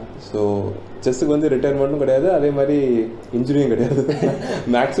ஸோ செஸ்ஸுக்கு வந்து ரிட்டையர்மெண்ட்டும் கிடையாது, அதே மாதிரி இன்ஜுரியும் கிடையாது,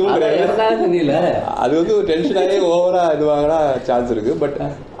 மேக்ஸிமம் கிடையாது. அது வந்து ஒரு டென்ஷனாகவே ஓவரா இதுவாங்கன்னா சான்ஸ் இருக்கு. பட்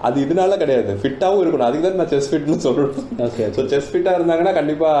அது இதனால கிடையாது, ஃபிட்டாகவும் இருக்கணும். அதுக்கு தான் நான் செஸ் ஃபிட்னு சொல்றேன். ஸோ செஸ் ஃபிட்டாக இருந்தாங்கன்னா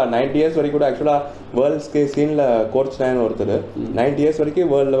கண்டிப்பாக 90 இயர்ஸ் வரைக்கும் கூட ஆக்சுவலாக வேர்ல்ட்ஸ்கே சீனில் கோச் நாயன் ஒருத்தர் 90 இயர்ஸ்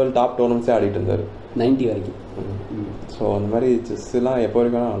வரைக்கும் வேர்ல்டு லெவல் டாப் டோர்னமெண்ட்ஸே ஆடிட்டு இருந்தார். 90 வரைக்கும். ஸோ அந்த மாதிரி செஸ்லாம் எப்போ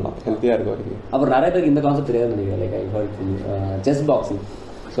வரைக்கும் ஆடலாம், ஹெல்த்தியாக இருக்க வரைக்கும். அப்புறம் நிறைய பேருக்கு இந்த கான்செப்ட் தெரியாது நினைக்கிறேன். Like I heard chess boxing.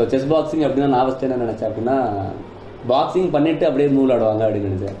 So chess boxing அப்படின்னா நான் ஃபஸ்ட்டு என்ன நினச்சேன் அப்படின்னா பாக்ஸிங் பண்ணிட்டு அப்படியே மூவ் ஆடுவாங்க அப்படின்னு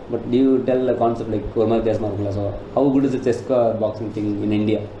நினைச்சேன். But due del concept like ஒரு மாதிரி வித்தியாசமாக இருக்குல்ல. So how good is chess boxing thing in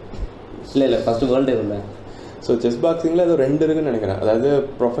India? இல்லை ஃபஸ்ட்டு வேர்ல்டு இல்லை. ஸோ செஸ் பாக்ஸிங்கில் அது 2 இருக்குன்னு நினைக்கிறேன். அதாவது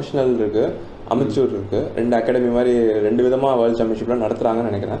ப்ரொஃபஷனல் இருக்குது, அமெச்சூர் இருக்குது. 2 அகாடமி மாதிரி 2 விதமாக வேர்ல்டு சாம்பியன்ஷிப்லாம்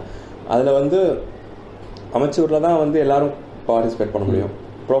நடத்துகிறாங்கன்னு நினைக்கிறேன். அதில் வந்து அமெச்சூரில் தான் வந்து எல்லோரும் பார்ட்டிசிபேட் பண்ண முடியும்.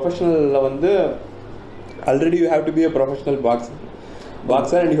 ப்ரொஃபஷனலில் வந்து already you have to be a professional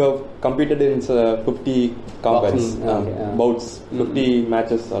boxer and you have competed in 50 combats, bouts, 50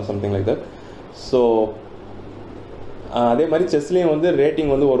 matches or something like that. So அதே மாதிரி செஸ்லேயும் வந்து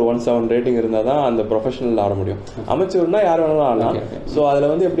ரேட்டிங் வந்து ஒரு 1-7 ரேட்டிங் இருந்தால் தான் அந்த ப்ரொஃபஷனல் ஆட முடியும். அமெச்சூர்னா யார் வேணாலும் ஆடலாம். ஸோ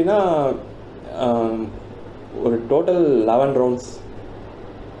அதில் வந்து எப்படின்னா ஒரு டோட்டல் 11 ரவுண்ட்ஸ்.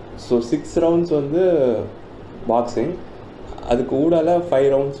 ஸோ 6 ரவுண்ட்ஸ் வந்து பாக்ஸிங், அதுக்கு ஊடால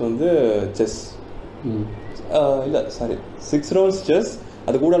 5 ரவுண்ட்ஸ் வந்து செஸ். இல்லை சாரி, 6 ரவுண்ட்ஸ் செஸ்,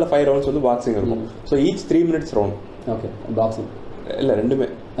 அது கூட 5 ரவுண்ட்ஸ் வந்து பாக்ஸிங் இருக்கும். So each 3 minutes round. Okay, boxing இல்லை ரெண்டுமே.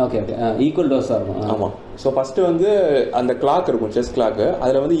 ஓகே ஓகே, ஈக்குவல் டோஸாக இருக்கும். ஆமாம். ஸோ ஃபஸ்ட்டு வந்து அந்த கிளாக் இருக்கும், செஸ் கிளாக்கு.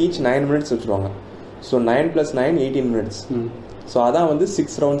 அதில் வந்து ஈச் 9 minutes வச்சுருவாங்க. So 9 + 9 18 minutes. ஸோ அதான் வந்து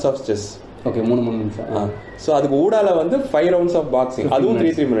 6 ரவுண்ட்ஸ் ஆஃப் செஸ். ஓகே, 3 நிமிஷம். ஸோ அதுக்கு ஊடால வந்து 5 ரவுண்ட்ஸ் ஆஃப் பாக்ஸிங், அதுவும்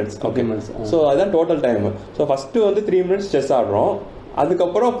 3 minutes. ஓகே, ஸோ அதுதான் டோட்டல் டைம். ஸோ ஃபஸ்ட்டு வந்து 3 minutes செஸ் ஆடுறோம்,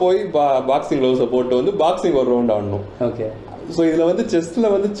 அதுக்கப்புறம் போய் பாக்ஸிங் க்ளவுஸை போட்டு வந்து பாக்ஸிங் ஒரு ரவுண்ட் ஆடணும். ஓகே. ஸோ இதில் வந்து செஸ்ஸில்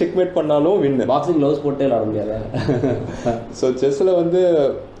வந்து செக்மேட் பண்ணாலும் வின்னு. பாக்ஸிங் க்ளவுஸ் போட்டே விளாட முடியாது. ஸோ செஸ்ஸில் வந்து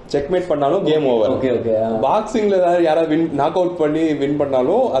செக்மேட் பண்ணாலும் கேம் ஓவர். Okay okay. பாக்ஸிங்ல யாராவது நாக் அவுட் பண்ணி வின்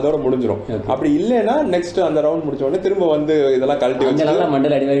பண்ணாலும் அதோட முடிஞ்சிடும். அப்படி இல்லைன்னா நெக்ஸ்ட் அந்த ரவுண்ட் முடிச்ச உடனே திரும்ப வந்து இதெல்லாம் கழட்டி வச்சு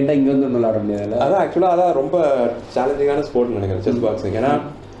மண்டல் அடி வாங்கிட்டா இங்கே வந்து விளாட முடியாது. அதான் ஆக்சுவலாக அதான் ரொம்ப சேலஞ்சிங்கான ஸ்போர்ட்னு நினைக்கிறேன் செஸ் பாக்ஸிங். ஏன்னா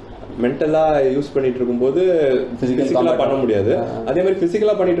மென்டலாக யூஸ் பண்ணிட்டு இருக்கும்போது ஃபிசிக்கலாக பண்ண முடியாது. அதே மாதிரி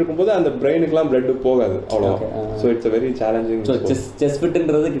ஃபிசிக்கலாக பண்ணிட்டு இருக்கும்போது அந்த பிரெயினுக்குலாம் பிளட் போகாது அவ்வளோ. So it's a very challenging. Chess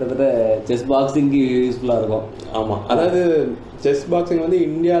ஃபிட்ன்றது கிட்டத்தட்ட செஸ் பாக்ஸிங்க்கு யூஸ்ஃபுல்லாக இருக்கும். ஆமாம், அதாவது செஸ் பாக்ஸிங் வந்து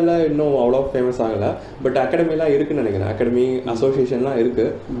இந்தியாவில் இன்னும் அவ்வளோ ஃபேமஸ் ஆகலை. பட் அகாடமிலாம் இருக்குன்னு நினைக்கிறேன், அகாடமி அசோசியேஷன்லாம் இருக்கு.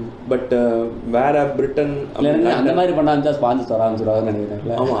 பட் வேற பிரிட்டன் அந்த மாதிரி பண்ணால் ஸ்பான்சர்ஸ் வர ஆரம்பிச்சிருவாங்கன்னு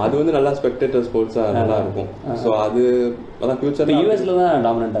நினைக்கிறேன். ஆமாம், அது வந்து நல்லா ஸ்பெக்டேட்டர் ஸ்போர்ட்ஸாக நல்லா இருக்கும். ஸோ அது அதான் ஃபியூச்சர். யூஎஸ்ல தான்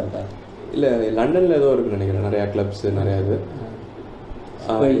டாமினண்டாக இருக்கா? இல்லை, லண்டனில் ஏதோ இருக்குன்னு நினைக்கிறேன், நிறையா கிளப்ஸ் நிறையா இது.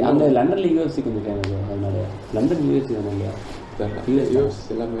 அந்த லண்டனில் யூஎஃப்சி கொஞ்சம் ஃபேமஸ். அதனால லண்டன் யூஎஃப்சி தானே இல்லையா? யூஎஸ்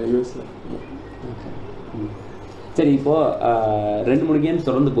எல்லாமே யூஎஸ்ல. ஓகே. சரி, இப்போது 2-3 கேம்ஸ்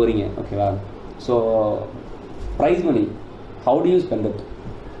தொடர்ந்து போகிறீங்க, ஓகேவா? So prize money how to you spend it?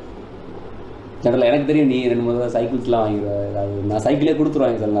 ஜென்ரலாக எனக்கு தெரியும் நீ 2-3 சைக்கிள்ஸ்லாம் வாங்கிடுவேன், அதாவது நான் சைக்கிளே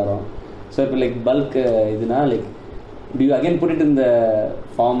கொடுத்துருவாங்க சில நேரம். ஸோ இப்போ லைக் பல்க் இதுனா like do you again put it in the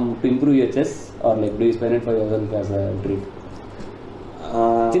form to improve your chess or like do you spend it for yourself as a treat?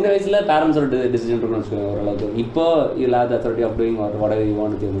 சின்ன வயசுல பேரண்ட்ஸோட டிசிஷன் இருக்குன்னு வச்சுக்கோங்க ஓரளவுக்கு. இப்போ you have the authority of doing R what ever you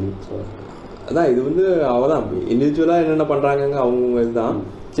want to do. So அதான் இது வந்து அவதான் இண்டிவிஜுவலாக என்னென்ன பண்ணுறாங்க அவங்க இதுதான்.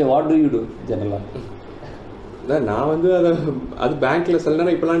 சரி, வாட் டு யூ டூ ஜென்ரலாக? அதான் நான் வந்து அது பேங்க்கில் சில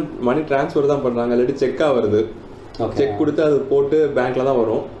நேரம் இப்போலாம் மணி ட்ரான்ஸ்ஃபர் தான் பண்ணுறாங்க, இல்லாட்டி செக்காக வருது. செக் கொடுத்து அது போட்டு பேங்க்கில் தான்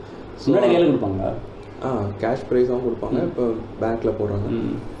வரும். முன்னாடி கையில் கொடுப்பாங்க, கேஷ் ப்ரைஸாகவும் கொடுப்பாங்க, இப்போ பேங்க்கில் போடுறாங்க.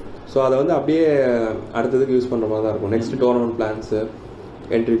 ஸோ அதை வந்து அப்படியே அடுத்ததுக்கு யூஸ் பண்ணுற மாதிரி தான் இருக்கும். Next tournament plants,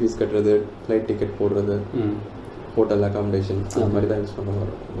 entry fees கட்டுறது, ஃப்ளைட் டிக்கெட் போடுறது, ஹோட்டல் அகாமடேஷன், அந்த மாதிரி தான் யூஸ் பண்ணுற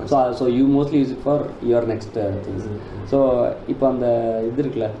மாதிரி இருக்கும். So you mostly use it for your next things. So இப்போ அந்த இது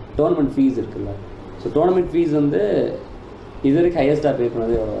இருக்குல்ல, டோர்னமெண்ட் ஃபீஸ் இருக்குல்ல, ஸோ டோர்னமெண்ட் ஃபீஸ் வந்து இது வரைக்கும் ஹையஸ்ட்டாக பே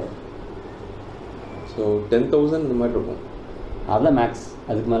பண்ணது எவ்வளோ? ஸோ 10,000 இந்த மாதிரி இருக்கும். அதுதான் மேக்ஸ்,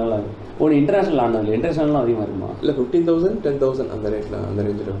 அதுக்கு மேலே ஒன்று இன்டர்நேஷ்னல் ஆனது. இன்டர்நேஷ்னல்லாம் அதிகமாக இருக்குமா? இல்லை 15,000 10,000 அந்த ரேட்டில், அந்த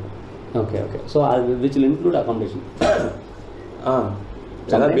ரேஞ்சில் இருக்கும். Okay okay. ஸோ அது விச் வில் இன்க்ளூட் அகாமடேஷன்?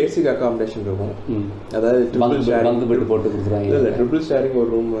 அதாவது பேசிக் அகாமடேஷன் இருக்கும். அதாவது பெட் போட்டு கொடுக்குறாங்க. இல்லை ட்ரிபிள் ஷேரிங் ஒரு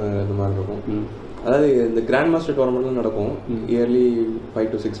ரூம் இந்த மாதிரி இருக்கும். அதாவது இந்த கிராண்ட் மாஸ்டர் டோர்னமெண்ட்லாம் நடக்கும், இயர்லி 5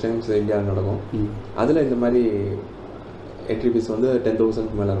 to 6 times இந்தியாவில் நடக்கும். அதில் இந்த மாதிரி என்ட்ரி ஃபீஸ் வந்து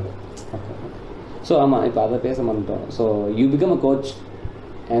 10,000 மேலே இருக்கும். ஓகே. ஸோ ஆமாம், இப்போ அதை பேச மாட்டோம். So you become a coach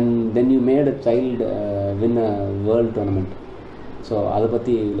and then you made a child win a world tournament. So அதை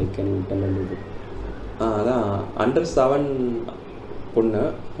பற்றி like can you tell a little? அதான் அண்டர் 7 பொண்ணு,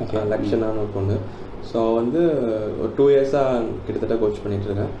 லக்ஷனான ஒரு பொண்ணு. ஸோ வந்து ஒரு 2 years-ஆக கிட்டத்தட்ட கோச்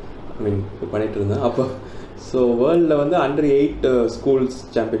பண்ணிகிட்ருக்கேன், பண்ணிகிட்டு இருந்தேன். அப்போ ஸோ வேர்ல்டில் வந்து அண்டர் 8 ஸ்கூல்ஸ்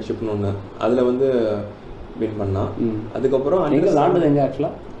சாம்பியன்ஷிப்னு ஒன்று, அதில் வந்து வின் பண்ணான். அதுக்கப்புறம் விளாண்டது எங்கே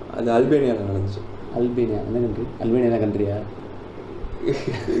ஆக்சுவலாக? அது அல்பேனியாவில் நடந்துச்சு. அல்பேனியா என்ன கண்ட்ரி? அல்பேனியா தான் கண்ட்ரியா?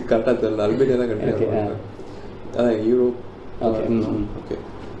 கரெக்டாக தெரியல. அல்பேனியா தான் கண்ட்ரி. அதான் Europe. Okay okay.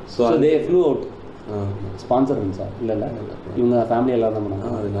 So they flu out. Sponsor இருந்துச்சா? இல்லை இவங்க ஃபேமிலி எல்லாம் தான் பண்ணாங்க.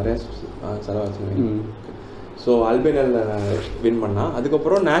 அது நிறைய செலவாச்சு. ஸோ அல்பேனியாவில் வின் பண்ணா.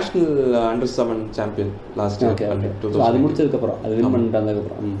 அதுக்கப்புறம் national under 7 champion last year. அது முடிச்சதுக்கப்புறம் அது வின் பண்ணிட்டு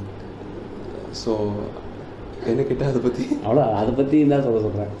வந்ததுக்கப்புறம் ஸோ என்ன கேட்டால் அதை பற்றி அவ்வளோ அதை பற்றி தான்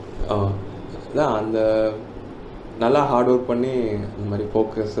சொல்கிறேன். அதான் அந்த நல்லா ஹார்ட் ஒர்க் பண்ணி இந்த மாதிரி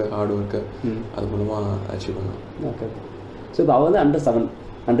ஃபோக்கஸ் ஹார்ட் ஒர்க்கு அது மூலமாக அச்சீவ் பண்ணேன். ஓகே. ஸோ இப்போ அவள் வந்து அண்டர் 7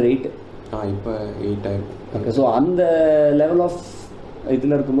 அண்டர் 8. இப்போ 8 ஆயிடும். ஓகே. ஸோ அந்த லெவல் ஆஃப்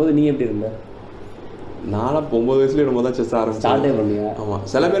இதில் இருக்கும்போது நீ எப்படி இருந்த? நானும் 9 வயசுல ரொம்ப தான் செஸ் ஸ்டார்டே பண்ணியா? ஆமாம்.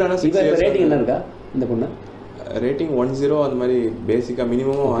 சில பேர் ஆனால் ரேட்டிங் என்ன இருக்கா இந்த பொண்ணு? ரேட்டிங் 10 அந்த மாதிரி பேசிக்காக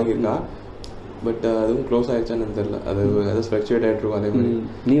மினிமமும் வாங்கியிருக்கா. பட் அதுவும் க்ளோஸ் ஆகிடுச்சான்னு தெரியல, அது எதாவது ஃப்ளக்சுவேட் ஆகிட்டு இருக்கும். அதே மாதிரி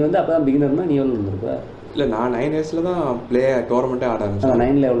நீ வந்து அப்போ தான் பிகினர்னா நீ எவ்வளோ இருந்திருப்ப? இல்லை நான் 9 years தான் டோர்னமெண்ட்டே ஆட ஆரம்பிச்சேன்.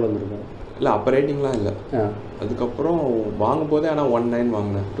 9 எவ்வளோ இருந்திருப்பேன்? இல்லை அப்போ ரேட்டிங்லாம் இல்லை. அதுக்கப்புறம் வாங்கும் போதே ஆனால் 19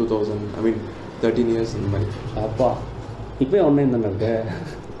 வாங்கினேன். 2000 13 years இந்த மாதிரி. அப்பா இப்போ 19 தானே இருக்கு.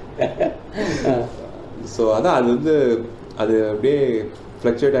 ஸோ அதான் அது வந்து அது அப்படியே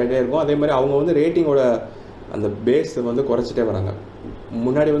ஃப்ளக்சுவேட் ஆகிட்டே இருக்கும். அதே மாதிரி அவங்க வந்து ரேட்டிங்கோட அந்த பேஸ் வந்து குறைச்சிட்டே வராங்க.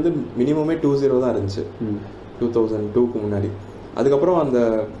 முன்னாடி வந்து மினிமமே 20 தான் இருந்துச்சு 2002க்கு முன்னாடி. அதுக்கப்புறம் அந்த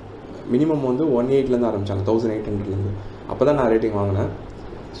மினிமம் வந்து 18லேருந்து ஆரம்பித்தாங்க, 1800லேருந்து. அப்போ தான் நான் ரேட்டிங் வாங்கினேன்.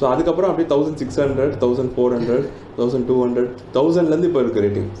 ஸோ அதுக்கப்புறம் அப்படியே 1600, 1400, 1200, 1000லேருந்து இப்போ இருக்குது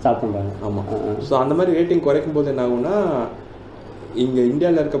ரேட்டிங் ஸ்டார்ட் பண்ணுறாங்க. ஆமாம். ஸோ அந்த மாதிரி ரேட்டிங் குறைக்கும் போது என்ன ஆகும்னா, இங்கே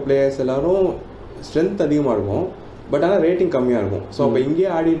இந்தியாவில் இருக்க பிளேயர்ஸ் எல்லோரும் ஸ்ட்ரென்த் அதிகமாக இருக்கும், பட் ஆனால் ரேட்டிங் கம்மியாக இருக்கும். ஸோ அப்போ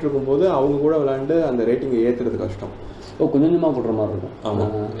இங்கேயே ஆடிட்டு இருக்கும்போது அவங்க கூட விளாண்டு அந்த ரேட்டிங்கை ஏற்றுறது கஷ்டம். கொஞ்சம் கொஞ்சமாக போடுற மாதிரி இருக்கும்.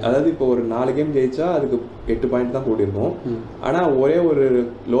 ஆமாம். அதாவது இப்போ ஒரு 4 கேம் ஜெயிச்சா அதுக்கு 8 பாயிண்ட் தான் கூட்டியிருக்கும். ஆனால் ஒரே ஒரு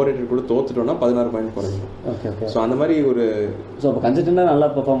லோ ரேட்டட் கூட தோத்துட்டோம்னா 16 பாயிண்ட் குறைஞ்சிடும். Okay okay. ஸோ அந்த மாதிரி ஒரு ஸோ அப்போ கன்சிஸ்டண்டாக நல்லா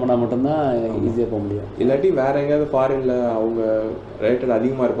பெர்ஃபார்ம் பண்ணால் மட்டும்தான் ஈஸியாக போக முடியும். இல்லாட்டி வேற எங்கேயாவது ஃபாரினில் அவங்க ரேட்டட்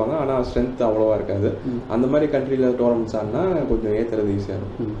அதிகமாக இருப்பாங்க, ஆனால் ஸ்ட்ரென்த் அவ்வளோவா இருக்காது. அந்த மாதிரி கண்ட்ரியில் டோர்னமெண்ட்ஸ் ஆடினா கொஞ்சம் ஏற்றுறது ஈஸியாக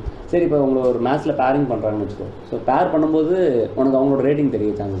இருக்கும். சரி, இப்போ உங்களை ஒரு மேட்ச்சில் பேரிங் பண்ணுறாங்கன்னு வச்சுக்கோ. ஸோ பேர் பண்ணும்போது உனக்கு அவங்களோட ரேட்டிங்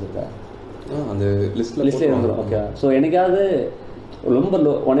தெரிய சான்சஸ் இருக்கா? அந்த லிஸ்ட்ல வந்துடும். ஓகே. ஸோ எனக்காவது ரொம்ப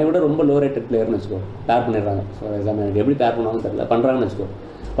லோ, உன்னை விட ரொம்ப லோ ரேட்டட் பிளேயர்னு வச்சுக்கோ, பேர் பண்ணிடுறாங்க. ஃபார் எக்ஸாம்பிள் எனக்கு எப்படி பேர் பண்ணுவாங்கன்னு தெரியல, பண்ணுறாங்கன்னு வச்சுக்கோ.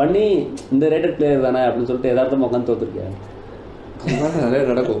 பண்ணி இந்த ரேட்டட் பிளேயர் தானே அப்படின்னு சொல்லிட்டு எதார்த்தமாக உட்காந்து தோற்றுருக்கேன். நிறைய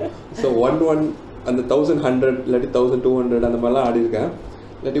நடக்கும். ஸோ 1-1 அந்த 1100 இல்லாட்டி 1200 அந்த மாதிரிலாம் ஆடி இருக்கேன்.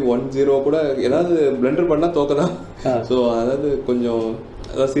 இல்லாட்டி 10 கூட ஏதாவது பிளண்டர் பண்ணால் தோக்கலாம். ஸோ அதாவது கொஞ்சம்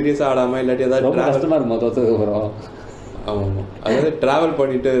அதாவது சீரியஸாக ஆடாமல் இல்லாட்டி ஏதாவது கஷ்டமாக இருக்குமா தோற்றதுக்கு அப்புறம்? ஆமாம், அதாவது ட்ராவல்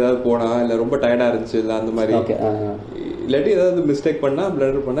பண்ணிட்டு ஏதாவது போனா இல்லை ரொம்ப டயர்டாக இருந்துச்சு இல்லை அந்த மாதிரி, இல்லாட்டி ஏதாவது மிஸ்டேக் பண்ணால்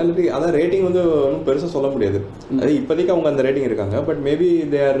பிளண்டர் பண்ணால், இல்லாட்டி அதான் ரேட்டிங் வந்து ஒன்றும் பெருசாக சொல்ல முடியாது. அது இப்போதைக்கு அவங்க அந்த ரேட்டிங் இருக்காங்க, but maybe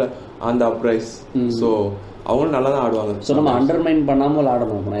they are on the apprise. So அவங்களும் நல்லா தான் ஆடுவாங்க. ஸோ நம்ம அண்டர்மைன் பண்ணாமல்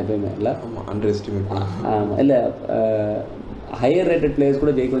ஆடணும் நான் எப்பயுமே. இல்லை ஆமாம், அண்டர் எஸ்டிமேட் பண்ணலாம். ஆமாம், இல்லை ஹையர் ரேட்டட் பிளேயர்ஸ்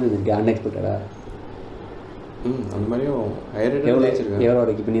கூட ஜெயிக்க வந்து இருக்கு அன்எக்ஸ்பெக்டடா. அந்த மாதிரியும் ஹையர் ரேட்டட் ஜெயிச்சிருக்கேன். எவ்வளோ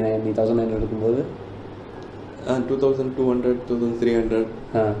வரைக்கும் இப்போ நீ 1900 இருக்கும்போது 2200 2300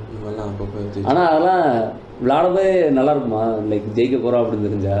 அப்பப்போ. ஆனால் அதெல்லாம் விளாடவே நல்லா இருக்குமா? லைக் ஜெயிக்க போகிறோம் அப்படின்னு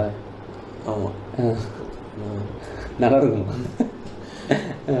தெரிஞ்சா? ஆமாம், நல்லா இருக்குமா?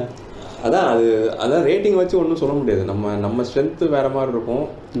 அதான் ரேட்டிங் வச்சு ஒன்றும் சொல்ல முடியாது. நம்ம ஸ்ட்ரென்த்து வேற மாதிரி இருக்கும்.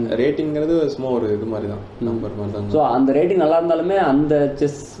 ரேட்டிங்கிறது சும்மா ஒரு இது மாதிரி தான், நம்பர் மாதிரி தான். ஸோ அந்த ரேட்டிங் நல்லா இருந்தாலுமே அந்த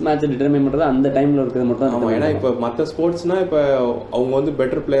செஸ் மேட்ச் டிட்டர்மைன் பண்ணுறது அந்த டைமில் இருக்கிறது மட்டும். ஆமாம், ஏன்னா இப்போ மற்ற ஸ்போர்ட்ஸ்னா இப்போ அவங்க வந்து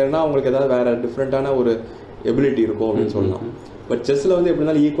பெட்டர் பிளேயர்னா அவங்களுக்கு ஏதாவது வேற டிஃப்ரெண்ட்டான ஒரு எபிலிட்டி இருக்கும் அப்படின்னு சொல்லலாம். பட் செஸ்ல வந்து எப்படி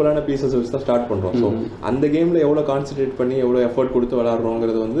இருந்தாலும் ஈக்குவலான பீசஸ் வச்சு தான் ஸ்டார்ட் பண்றோம். ஸோ அந்த கேம்ல எவ்வளோ கான்சென்ட்ரேட் பண்ணி எவ்வளோ எஃபர்ட் கொடுத்து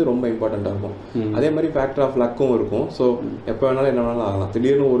விளாடுறோங்கிறது வந்து ரொம்ப இம்பார்ட்டண்டா இருக்கும். அதே மாதிரி ஃபேக்டர் ஆஃப் லக்கும் இருக்கும். ஸோ எப்போ வேணாலும் என்ன வேணாலும் ஆகலாம்.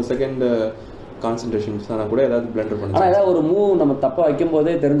 திடீர்னு ஒரு செகண்ட் கான்சென்ட்ரேஷன்ஸ் ஆனால் கூட ஏதாவது பிளண்டர் பண்ணலாம். ஆனால் ஏதாவது ஒரு மூவ் நம்ம தப்பா வைக்கும்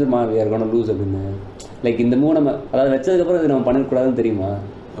போதே தெரிஞ்சுமா இருக்கணும் லூஸ் அப்படின்னு? லைக் இந்த மூவ் நம்ம அதாவது வச்சதுக்கப்புறம் இது நம்ம பண்ணிடக்கூடாதுன்னு தெரியுமா?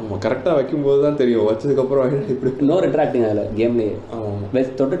 ஆமாம், கரெக்டாக வைக்கும்போது தான் தெரியும். வச்சதுக்கப்புறம் இப்படி நோ ரிட்ராக்டிங் அதில் கேம்லேயே. ஆமாம்,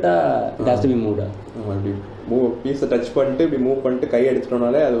 தொட்டுட்டா இட் ஹஸ் டு பி மூவ்டா. ஆமாம், இப்படி மூவ் பீஸை டச் பண்ணிட்டு இப்படி மூவ் பண்ணிட்டு கை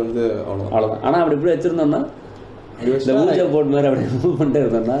எடுத்துட்டோம்னாலே அது வந்து அவ்வளோதான். ஆனால் அப்படி இப்படி வச்சிருந்தோம்னா போர்ட் மாதிரி அப்படி மூவ் பண்ணிட்டு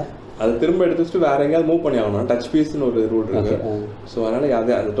இருந்தோம்னா அதை திரும்ப எடுத்து வச்சுட்டு வேற எங்கேயாவது மூவ் பண்ணி ஆகணும். டச் பீஸ்னு ஒரு ரூல் இருக்கு. ஸோ அதனால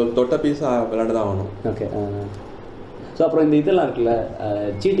அது அந்த தொட்ட பீஸை விளையாட தான் ஆகணும். ஓகே. ஸோ அப்புறம் இந்த இதெல்லாம் இருக்குல்ல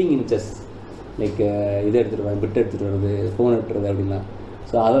சீட்டிங் இன் செஸ், லைக் இது எடுத்துகிட்டு வரது, பிட் எடுத்துகிட்டு வருது, ஃபோன் எடுத்துறது அப்படின்லாம்.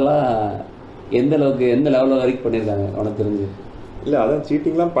 ஸோ அதெல்லாம் எந்த லெவலில் வரைக்கும் பண்ணியிருக்காங்க உனக்கு தெரிஞ்சு? இல்லை, அதான்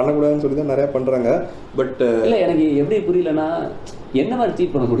சீட்டிங்லாம் பண்ணக்கூடாதுன்னு சொல்லி தான் நிறையா பண்ணுறாங்க. பட் இல்லை, எனக்கு எப்படி புரியலன்னா என்ன மாதிரி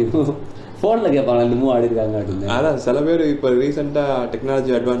சீட் பண்ண முடியும்? ஃபோனில் கேட்பாங்க இந்த மூவ் ஆடிருக்காங்க அப்படின்னு. அதான் சில பேர் இப்போ ரீசெண்டாக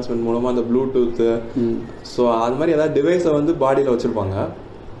டெக்னாலஜி அட்வான்ஸ்மெண்ட் மூலமாக அந்த ப்ளூடூத்து, ஸோ அது மாதிரி ஏதாவது டிவைஸை வந்து பாடியில் வச்சுருப்பாங்க.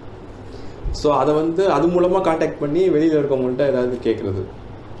 ஸோ அதை வந்து அது மூலமாக கான்டாக்ட் பண்ணி வெளியில் இருக்கவங்கள்ட்ட ஏதாவது கேட்குறது.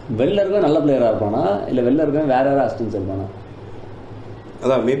 வெளில இருக்க நல்ல பிளேயராக இருப்பானா இல்லை வெளில இருக்க வேற யாராவது அசிஸ்டன்ஸ் இருப்பானா?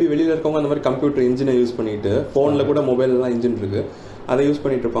 அதான் மேபி வெளியில் இருக்கவங்க அந்த மாதிரி கம்ப்யூட்டர் இன்ஜினை யூஸ் பண்ணிட்டு, ஃபோனில் கூட மொபைல்லாம் இன்ஜின் இருக்குது, அதை யூஸ்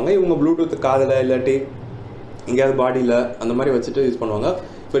பண்ணிட்டு இருப்பாங்க. இவங்க ப்ளூடூத் காதில் இல்லாட்டி எங்கேயாவது பாடியில் அந்த மாதிரி வச்சுட்டு யூஸ் பண்ணுவாங்க.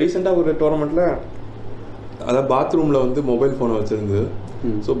 இப்போ ரீசெண்டாக ஒரு டோர்னமெண்ட்டில் அதாவது பாத்ரூமில் வந்து மொபைல் ஃபோனை வச்சுருந்து,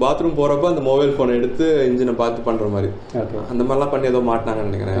 ஸோ பாத்ரூம் போகிறப்ப அந்த மொபைல் ஃபோனை எடுத்து இன்ஜினை பார்த்து பண்ணுற மாதிரி அந்த மாதிரிலாம் பண்ணி ஏதோ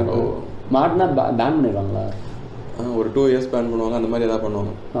மாட்டினாங்கன்னு நினைக்கிறேன். மாட்டினா பேன் பண்ணிடுவாங்களா? ஒரு 2 years பேன் பண்ணுவாங்க, அந்த மாதிரி ஏதாவது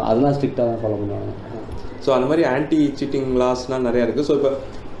பண்ணுவாங்க. அதெல்லாம் ஸ்ட்ரிக்டாக தான் ஃபாலோ பண்ணுவாங்க. ஸோ அந்த மாதிரி ஆன்டி சீட்டிங் லாஸ்லாம் நிறையா இருக்குது. ஸோ இப்போ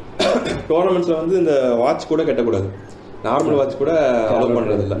டோர்னமெண்ட்ஸில் வந்து இந்த வாட்ச் கூட கட்டக்கூடாது, நார்மல் வாட்ச் கூட அலோவ்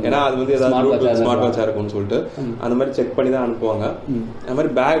பண்ணுறது இல்லை. ஏன்னா அது வந்து ஏதாவது ஸ்மார்ட் வாட்சாக இருக்கும்னு சொல்லிட்டு அந்த மாதிரி செக் பண்ணி தான் அனுப்புவாங்க. அந்த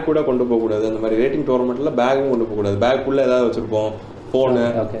மாதிரி பேக் கூட கொண்டு போகக்கூடாது. அந்த மாதிரி ரேட்டிங் டோர்னமெண்ட்டில் பேக்கும் கொண்டு போகக்கூடாது. பேக்குள்ளே ஏதாவது வச்சுருப்போம், ஃபோனு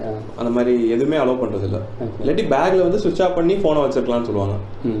அந்த மாதிரி எதுவுமே அலோவ் பண்ணுறது இல்லை. இல்லாட்டி பேக்கில் வந்து சுவிட்ச் ஆஃப் பண்ணி ஃபோனை வச்சுருக்கலாம்னு சொல்லுவாங்க,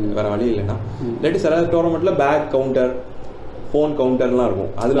 வேறு வழி இல்லைன்னா. இல்லாட்டி சில டோர்னமெண்ட்டில் பேக் கவுண்டர், ஃபோன் கவுண்டர்லாம்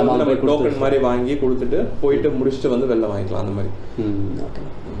இருக்கும். அதில் வந்து நம்ம டோக்கன் மாதிரி வாங்கி கொடுத்துட்டு போயிட்டு முடிச்சுட்டு வந்து வெளில வாங்கிக்கலாம் அந்த மாதிரி.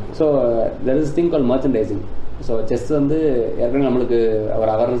 So there is thing call merchandising. So chess வந்து ஏற்கனவே நம்மளுக்கு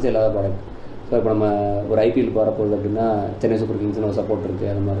ஒரு அவேர்னஸே இல்லாத ப்ராடக்ட். ஸோ இப்போ நம்ம ஒரு ஐபிஎல் போகிற போகுது அப்படின்னா சென்னை சூப்பர் கிங்ஸ்னு ஒரு சப்போர்ட் இருக்குது,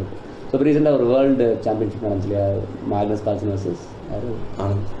 அந்த மாதிரி இருக்குது. ஸோ இப்போ ரீசெண்டாக ஒரு வேர்ல்டு சாம்பியன்ஷிப் நடந்துச்சு இல்லையா, மேக்னஸ் கால்சன் வர்சஸ்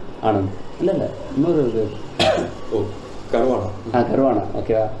ஆனந்த் இல்லை இன்னொரு இது கர்வானா.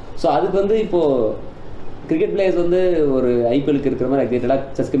 ஓகேவா? ஸோ அதுக்கு வந்து இப்போது கிரிக்கெட் பிளேயர்ஸ் வந்து ஒரு ஐபிஎலுக்கு இருக்கிற மாதிரி எக்ஸைட்டடாக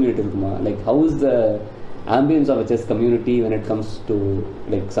செஸ் கம்யூனிட்டி இருக்குமா? Like how is the ambience of chess community when it comes to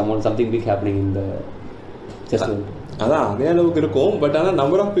like something big happening in the chess world? அதான் அதே அளவுக்கு இருக்கும். பட் ஆனால்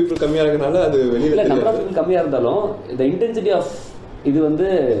நம்பர் ஆஃப் பீப்புள் கம்மியாக இருக்கனால அது வெளியில் நம்பர் ஆஃப் பீப்புள் கம்மியாக இருந்தாலும் இந்த இன்டென்சிட்டி ஆஃப் இது வந்து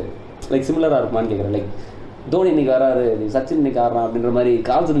லைக் சிமிலராக இருக்குமான்னு கேட்குறேன். லைக் தோனி இன்னைக்கு வராரு, சச்சின் இன்னைக்கு ஆடுறான் அப்படின்ற மாதிரி,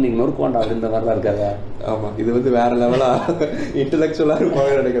 கால்சன் இன்னைக்கு நொறுக்குவாண்டா அப்படின்ற மாதிரிலாம் இருக்காங்க. ஆமாம், இது வந்து வேற லெவலாக இன்டெலெக்சுவலாக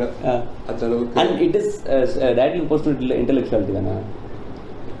இருப்பாங்க நினைக்கிறேன். அந்த அளவுக்கு. And it is directly post இன்டெலெக்சுவாலிட்டி தானே?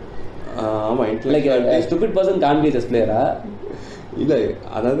 ஆமாம், like stupid person Khan B chess பிளேயரா? இல்லை,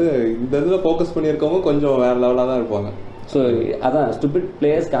 அதாவது இந்த இதில் ஃபோக்கஸ் பண்ணியிருக்கவங்க கொஞ்சம் வேற லெவலாக தான் இருப்பாங்க. ஸோ அதான் stupid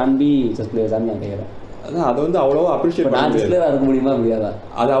players Khan B chess பிளேயர்ஸான்னு நான் கேட்குறேன். அதான் அதை வந்து அவ்வளோ அப்ரிஷியேட் பண்ண முடியாது. இருக்க முடியுமா முடியாதா?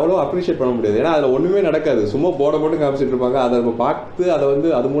 அதை அவ்வளோ அப்ரிஷியேட் பண்ண முடியாது. ஏன்னா அதில் ஒன்றுமே நடக்காது, சும்மா போட மட்டும் காமிச்சிட்டு இருப்பாங்க. அதை நம்ம பார்த்து அதை வந்து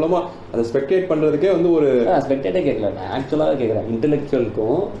அது மூலமாக அதை ஸ்பெக்டேட் பண்ணுறதுக்கே வந்து ஒரு ஸ்பெக்டேட்டே கேட்கல, நான் ஆக்சுவலாக கேட்குறேன்.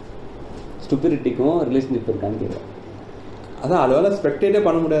 இன்டெலெக்சுவலுக்கும் ஸ்டூபிடிட்டிக்கும் ரிலேஷன்ஷிப் இருக்கான்னு கேட்குறேன். அதான் அதனால ஸ்பெக்டேட்டே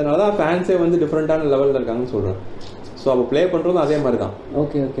பண்ண முடியாதனால தான் ஃபேன்ஸே வந்து டிஃப்ரெண்ட்டான லெவலில் இருக்காங்கன்னு சொல்கிறேன். ஸோ அப்போ ப்ளே பண்ணுறதும் அதே மாதிரி தான்.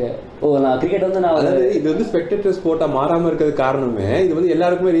 ஓகே. நான் கிரிக்கெட் வந்து நான் அதாவது இது வந்து ஸ்பெக்டேட்டர் ஸ்போர்ட்டாக மாறாமல் இருக்கிறது காரணமே இது வந்து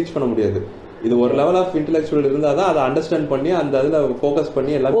எல்லாருக்குமே ரீச் பண்ண முடியாது. இது ஒரு லெவல் ஆஃப் இன்டெலெக்சுவல் இருந்தால் தான் அதை அண்டர்ஸ்டாண்ட் பண்ணி அந்த அதில் ஃபோக்கஸ்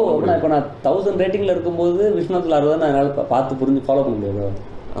பண்ணி எல்லாம். இப்போ நான் 1000 ரேட்டிங்கில் இருக்கும்போது விஸ்வநாத் லார் தான் என்னால் பார்த்து புரிஞ்சு ஃபாலோ பண்ண முடியாது.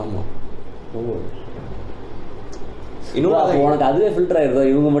 ஆமாம். இன்னும் உனக்கு அதுவே ஃபில்டர் ஆயிருதோ,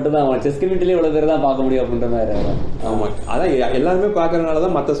 இவங்க மட்டும் தான் செஸ் கம்யூனிட்டிலே இவ்வளோ பேர் தான் பார்க்க முடியும் அப்படின்ற மாதிரி. ஆமாம், அதான் எல்லாருமே பார்க்கறதுனால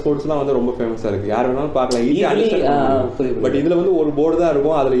தான் மற்ற ஸ்போர்ட்ஸ்லாம் வந்து ரொம்ப ஃபேமஸாக இருக்குது. யார் வேணாலும் பார்க்கலாம் ஈஸியாக. பட் இதில் வந்து ஒரு போர்டு தான்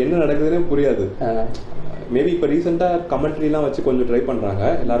இருக்கும், அதில் என்ன நடக்குதுன்னே புரியாது. மேபி இப்போ ரீசெண்டாக கமெண்ட்ரிலாம் வச்சு கொஞ்சம் ட்ரை பண்ணுறாங்க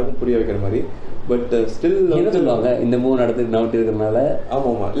எல்லாருக்கும் புரிய வைக்கிற மாதிரி. பட் ஸ்டில் என்ன சொல்லுவாங்க, இந்த மூவ் நடத்துக்கு நவுட்டு இருக்கிறதுனால.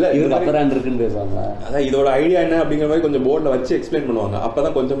 ஆமாம், இல்லை இவருக்கு அப்பரான் இருக்குன்னு பேசுவாங்க. அதான் இதோட ஐடியா என்ன அப்படிங்கிற மாதிரி கொஞ்சம் போர்டில் வச்சு எக்ஸ்பிளைன் பண்ணுவாங்க. அப்போ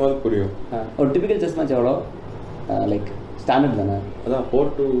தான் கொஞ்சமாவது புரியும். ஒரு டிபிக்கல் செஸ் மேட்ச் எவ்வளோ லைக் ஸ்டாண்டர்ட் தானே? அதான் 4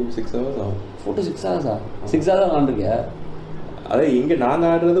 to 6 hours ஆகும். 4 to 6 hours 6 hours விளாண்டுருக்கியா? அதே இங்கே நாங்கள்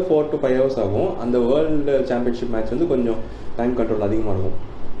ஆடுறது 4 to 5 hours ஆகும். அந்த வேர்ல்டு சாம்பியன்ஷிப் மேட்ச் வந்து கொஞ்சம் டைம் கண்ட்ரோல் அதிகமாக இருக்கும்.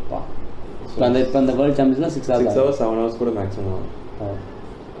 இப்போ அந்த வேர்ல்டு சாம்பியன்ஸ்லாம் 6 hours 7 hours கூட மேக்ஸிமம்.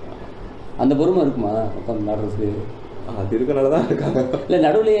 அந்த பொறுமை இருக்குமா உட்காந்து விளாடுறதுக்கு? அது இருக்கனால தான் இருக்காங்க. இல்லை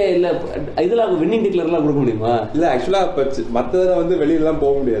நடுவுலையே இல்லை இதெல்லாம் வின்னிங் டிக்ளர்லாம் கொடுக்க முடியுமா? இல்லை ஆக்சுவலாக இப்போ மற்றதில் வந்து வெளியிலலாம்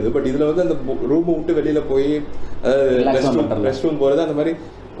போக முடியாது. பட் இதில் வந்து அந்த ரூமை விட்டு வெளியில் போய் ரெஸ்ட் ரூம் போகிறது, அந்த மாதிரி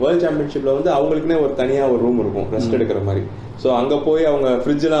வேர்ல்டு சாம்பியன்ஷிப்பில் வந்து அவங்களுக்குன்னே ஒரு தனியாக ஒரு ரூம் இருக்கும் ரெஸ்ட் எடுக்கிற மாதிரி. ஸோ அங்கே போய் அவங்க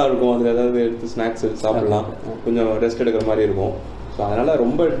ஃப்ரிட்ஜெலாம் இருக்கும், அதில் ஏதாவது எடுத்து ஸ்நாக்ஸ் சாப்பிடலாம், கொஞ்சம் ரெஸ்ட் எடுக்கிற மாதிரி இருக்கும். ஸோ அதனால்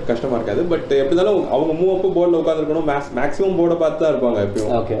ரொம்ப கஷ்டமாக இருக்காது. பட் எப்படி இருந்தாலும் அவங்க மூவ் அப்பு போர்டில் உட்காந்துருக்கணும், மேக்ஸிமம் போர்டை பார்த்து தான் இருப்பாங்க எப்பயும்.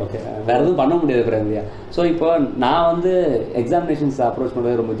 ஓகே ஓகே, வேறு எதுவும் பண்ண முடியாது பிறந்தியா. ஸோ இப்போ நான் வந்து எக்ஸாமினேஷன்ஸ் அப்ரோச்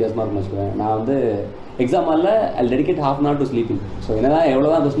பண்ணுறது ரொம்ப வித்தியாசமாக இருக்குன்னு வச்சுக்குவேன். நான் வந்து எக்ஸாம் ஹாலில் I dedicate ½ hour to sleeping. So என்னதான்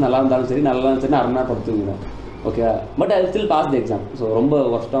எவ்வளோ தான் கொஸ்டின் நல்லா இருந்தாலும் சரி, நல்லா இருந்தாலும் சரி, 1/2 hour படுத்துங்கிடும். Okay, but I still pass the exam. So ரொம்ப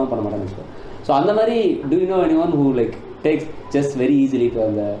ஒர்ஸ்ட்டாகவும் பண்ண மாட்டேன்னு வச்சுக்கோங்க. ஸோ அந்த மாதிரி two you know anyone who like tax chess very easily? இப்போ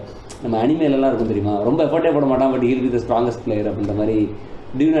அந்த நம்ம அனிமேலெல்லாம் இருக்கும் தெரியுமா, ரொம்ப எஃபர்ட்டே போட மாட்டான், but he'll be the strongest player அப்படின்ற மாதிரி.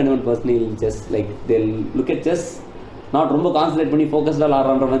 Do you know anyone personally in chess? Like they'll look at chess, not ரொம்ப கான்சன்ட்ரேட் பண்ணி ஃபோக்கஸ்டாக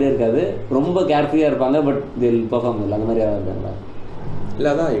ஆடுற மாதிரியே இருக்காது, ரொம்ப கேர்ஃப்ரீயாக இருப்பாங்க, பட் they'll perform well. அந்த மாதிரி இருக்காங்களா? இல்லை,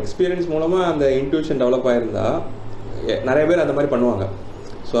 அதான் எக்ஸ்பீரியன்ஸ் மூலமாக அந்த இன்ட்யூஷன் டெவலப் ஆகிருந்தா நிறைய பேர் அந்த மாதிரி பண்ணுவாங்க.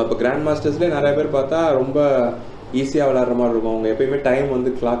 ஸோ அப்போ கிராண்ட் மாஸ்டர்ஸ்லேயே நிறைய பேர் பார்த்தா ரொம்ப ஈஸியாக விளாட்ற மாதிரி இருக்கும். அவங்க எப்பயுமே டைம்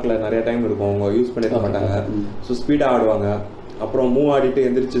வந்து கிளாக்ல நிறைய டைம் இருக்கும், அவங்க யூஸ் பண்ணிருக்க மாட்டாங்க. ஸோ ஸ்பீடாக ஆடுவாங்க, அப்புறம் மூவ் ஆடிட்டு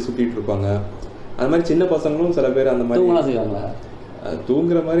எந்திரிச்சு சுற்றிட்டு இருப்பாங்க. அந்த மாதிரி சின்ன பசங்களும் சில பேர் அந்த மாதிரி செய்வாங்களா?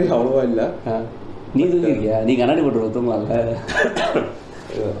 தூங்குற மாதிரி அவ்வளோவா இல்லை. நீ தூங்கிருக்கியா? நீ கண்ணாடி போட்டு தூங்கலாம்ல?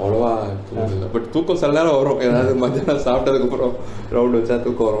 அவ்வளோவா தூங்கல, பட் தூக்கம் சில நேரம் வரும். ஏதாவது மத்தியானம் சாப்பிட்டதுக்கப்புறம் ரவுண்ட் வச்சா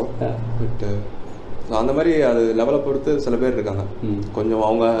தூக்கம் வரும். பட் அந்த மாதிரி அது லெவலை பொறுத்து சில பேர் இருக்காங்க. கொஞ்சம்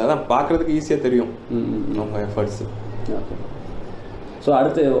அவங்க அதான் பார்க்குறதுக்கு ஈஸியாக தெரியும் அவங்க எஃபர்ட்ஸ். ஸோ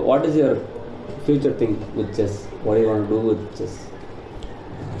அடுத்து what is your future thing with chess? What you want to to with chess?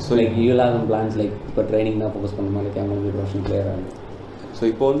 So like you will have some plans, like இப்போ ட்ரைனிங் தான் ஃபோக்கஸ் பண்ண மாதிரி கேமரா ப்ரொஃபஷனல் பிளேயர் ஆகும். ஸோ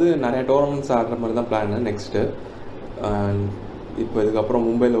இப்போ வந்து நிறைய டோர்னமெண்ட்ஸ் ஆடுற மாதிரி தான் பிளான் நெக்ஸ்ட்டு. இப்போ இதுக்கப்புறம்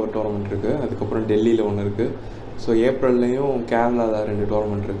மும்பையில் ஒரு டோர்னமெண்ட் இருக்குது, அதுக்கப்புறம் டெல்லியில் ஒன்று இருக்குது. ஸோ ஏப்ரல்லையும் கேரளாவில் 2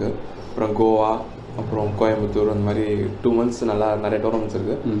 டோர்னமெண்ட் இருக்குது, அப்புறம் கோவா, அப்புறம் கோயம்புத்தூர், அந்த மாதிரி 2 months நல்லா நிறைய டோர்னமெண்ட்ஸ்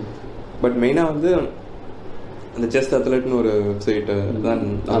இருக்குது. பட் மெயினாக வந்து அந்த செஸ் அத்லெட்னு ஒரு வெப்சைட்டு தான்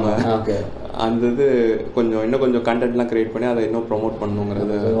நம்ம அந்த இது கொஞ்சம் இன்னும் கொஞ்சம் கண்டென்ட்லாம் கிரியேட் பண்ணி அதை இன்னும் ப்ரொமோட்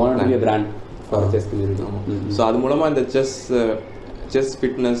பண்ணணுங்கிறது. ஸோ அது மூலமாக இந்த செஸ்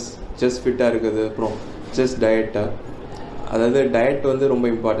ஃபிட்னஸ், செஸ் ஃபிட்டாக இருக்குது, அப்புறம் செஸ் டயட்டு. அதாவது டயட் வந்து ரொம்ப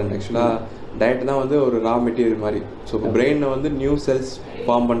இம்பார்ட்டன்ட். ஆக்சுவலாக டயட் தான் வந்து ஒரு ரா மெட்டீரியல் மாதிரி. ஸோ இப்போ பிரெயினை வந்து நியூ செல்ஸ்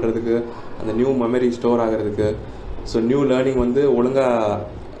ஃபார்ம் பண்ணுறதுக்கு, அந்த நியூ மெமரி ஸ்டோர் ஆகிறதுக்கு, ஸோ நியூ லேர்னிங் வந்து ஒழுங்காக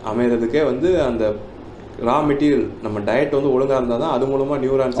அமைகிறதுக்கே வந்து அந்த ரா மெட்டீரியல் நம்ம டயட் வந்து ஒழுங்காக இருந்தால் தான் அது மூலமாக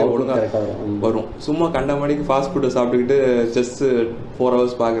நியூரான்ஸே ஒழுங்காக வரும். சும்மா கண்ட மணிக்கு ஃபாஸ்ட் ஃபுட்டை சாப்பிட்டுக்கிட்டு செஸ்ஸு 4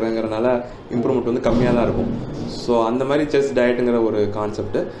 hours பார்க்குறேங்கிறனால இம்ப்ரூவ்மெண்ட் வந்து கம்மியாக தான் இருக்கும். ஸோ அந்த மாதிரி செஸ் டயட்டுங்கிற ஒரு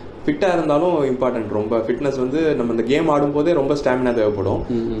கான்செப்ட். ஃபிட்டாக இருந்தாலும் இம்பார்ட்டன்ட். ரொம்ப ஃபிட்னஸ் வந்து நம்ம இந்த கேம் ஆடும்போதே ரொம்ப ஸ்டாமினா தேவைப்படும்.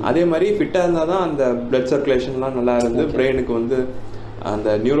 அதே மாதிரி ஃபிட்டாக இருந்தால் தான் அந்த பிளட் சர்க்குலேஷன்லாம் நல்லா இருந்து பிரெயினுக்கு வந்து அந்த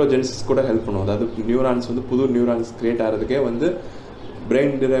நியூரோஜென்சிஸ் கூட ஹெல்ப் பண்ணும். அதாவது நியூரான்ஸ் வந்து புது நியூரான்ஸ் கிரியேட் ஆகிறதுக்கே வந்து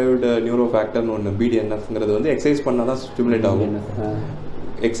பிரெயின் டிரைவ்டு நியூரோ ஃபேக்டர்னு ஒன்று BDNFங்கிறது வந்து எக்ஸசைஸ் பண்ணால் தான் ஸ்டிமுலேட் ஆகும்.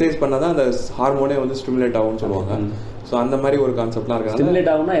 எக்ஸசைஸ் பண்ணால் தான் அந்த ஹார்மோனே வந்து ஸ்டிமுலேட் ஆகும்னு சொல்லுவாங்க. ஸோ அந்த மாதிரி ஒரு கான்செப்ட்லாம் இருக்கு.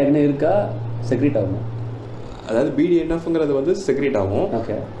 ஸ்டிமுலேட் ஆகும்னா என்ன இருக்கா, செக்ரீட் ஆகும். அதாவது BDNFங்கிறது வந்து செக்ரீட் ஆகும்.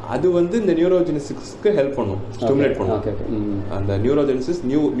 அது வந்து இந்த நியூரோஜெனிசிஸ்க்கு ஹெல்ப் பண்ணும், ஸ்டிமுலேட் பண்ணும். அந்த நியூரோஜெனிசிஸ்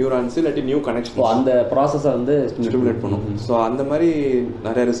நியூ நியூரான்ஸ் இல்லாட்டி நியூ கனெக்ஷன் அந்த ப்ராசஸை வந்து ஸ்டிமுலேட் பண்ணும். ஸோ அந்த மாதிரி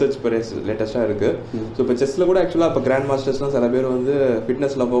நிறைய ரிசர்ச் லேட்டஸ்ட்டாக இருக்குது. ஸோ இப்போ செஸ்ஸில் கூட ஆக்சுவலாக இப்போ கிராண்ட் மாஸ்டர்ஸ்லாம் சில பேர் வந்து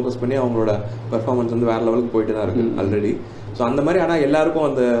ஃபிட்னஸில் ஃபோக்கஸ் பண்ணி அவங்களோட பெர்ஃபார்மன்ஸ் வந்து வேறு லெவலுக்கு போயிட்டு தான் இருக்குது ஆல்ரெடி. ஸோ அந்த மாதிரி ஆனால் எல்லாருக்கும்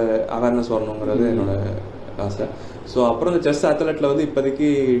அந்த அவேர்னஸ் வரணுங்கிறது என்னோட ஆசை. ஸோ அப்புறம் இந்த செஸ் அத்லெட்டில் வந்து இப்போதைக்கு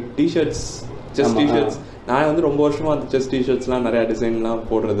டிஷர்ட்ஸ், செஸ் டிஷர்ட்ஸ் நான் வந்து ரொம்ப வருஷமா அந்த செஸ் டிஷர்ட்ஸ்லாம் நிறைய டிசைன்லாம்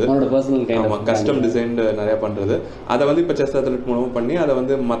போடுறது, ஆமாம் கஸ்டம் டிசைன் நிறைய பண்ணுறது, அதை வந்து இப்போ செஸ் அத்லெட் மூலமாக பண்ணி அதை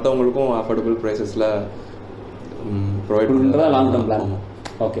வந்து மற்றவங்களுக்கும் அஃபோர்டபுள் ப்ரைஸஸில் ப்ரொவைட் பண்ணுறதா long term plan.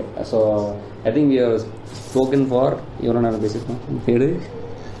 Okay, so I think we have spoken for எவ்வளோ நேரம் பேசியிருக்கோம் கேடு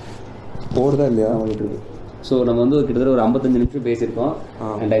போடுதா இல்லையா வந்துட்டு இருக்கு. ஸோ நம்ம வந்து கிட்டத்தட்ட ஒரு 55 நிமிஷம் பேசியிருக்கோம்.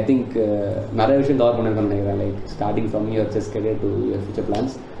 அண்ட் ஐ திங்க் நிறைய விஷயம் கவர் பண்ணியிருக்கோம்னு நினைக்கிறேன், like starting from your chess career to your future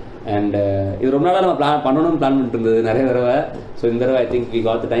plans. And இது ரொம்ப நாளாக நம்ம பண்ணணும்னு பிளான் பண்ணிட்டு இருந்தது நிறைய தடவை. ஸோ இந்த தடவை I think we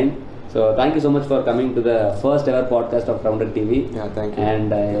got the time. So thank you so much for coming to the first ever podcast of Grounded TV. And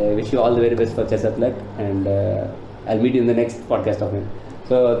I wish you all the very best for Chess Athlete, and I'll meet you in the next podcast of it.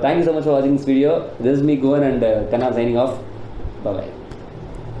 So thank you so much for watching this video. This is me Goan and Kannan signing off. Bye bye.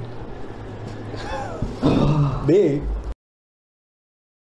 Bye.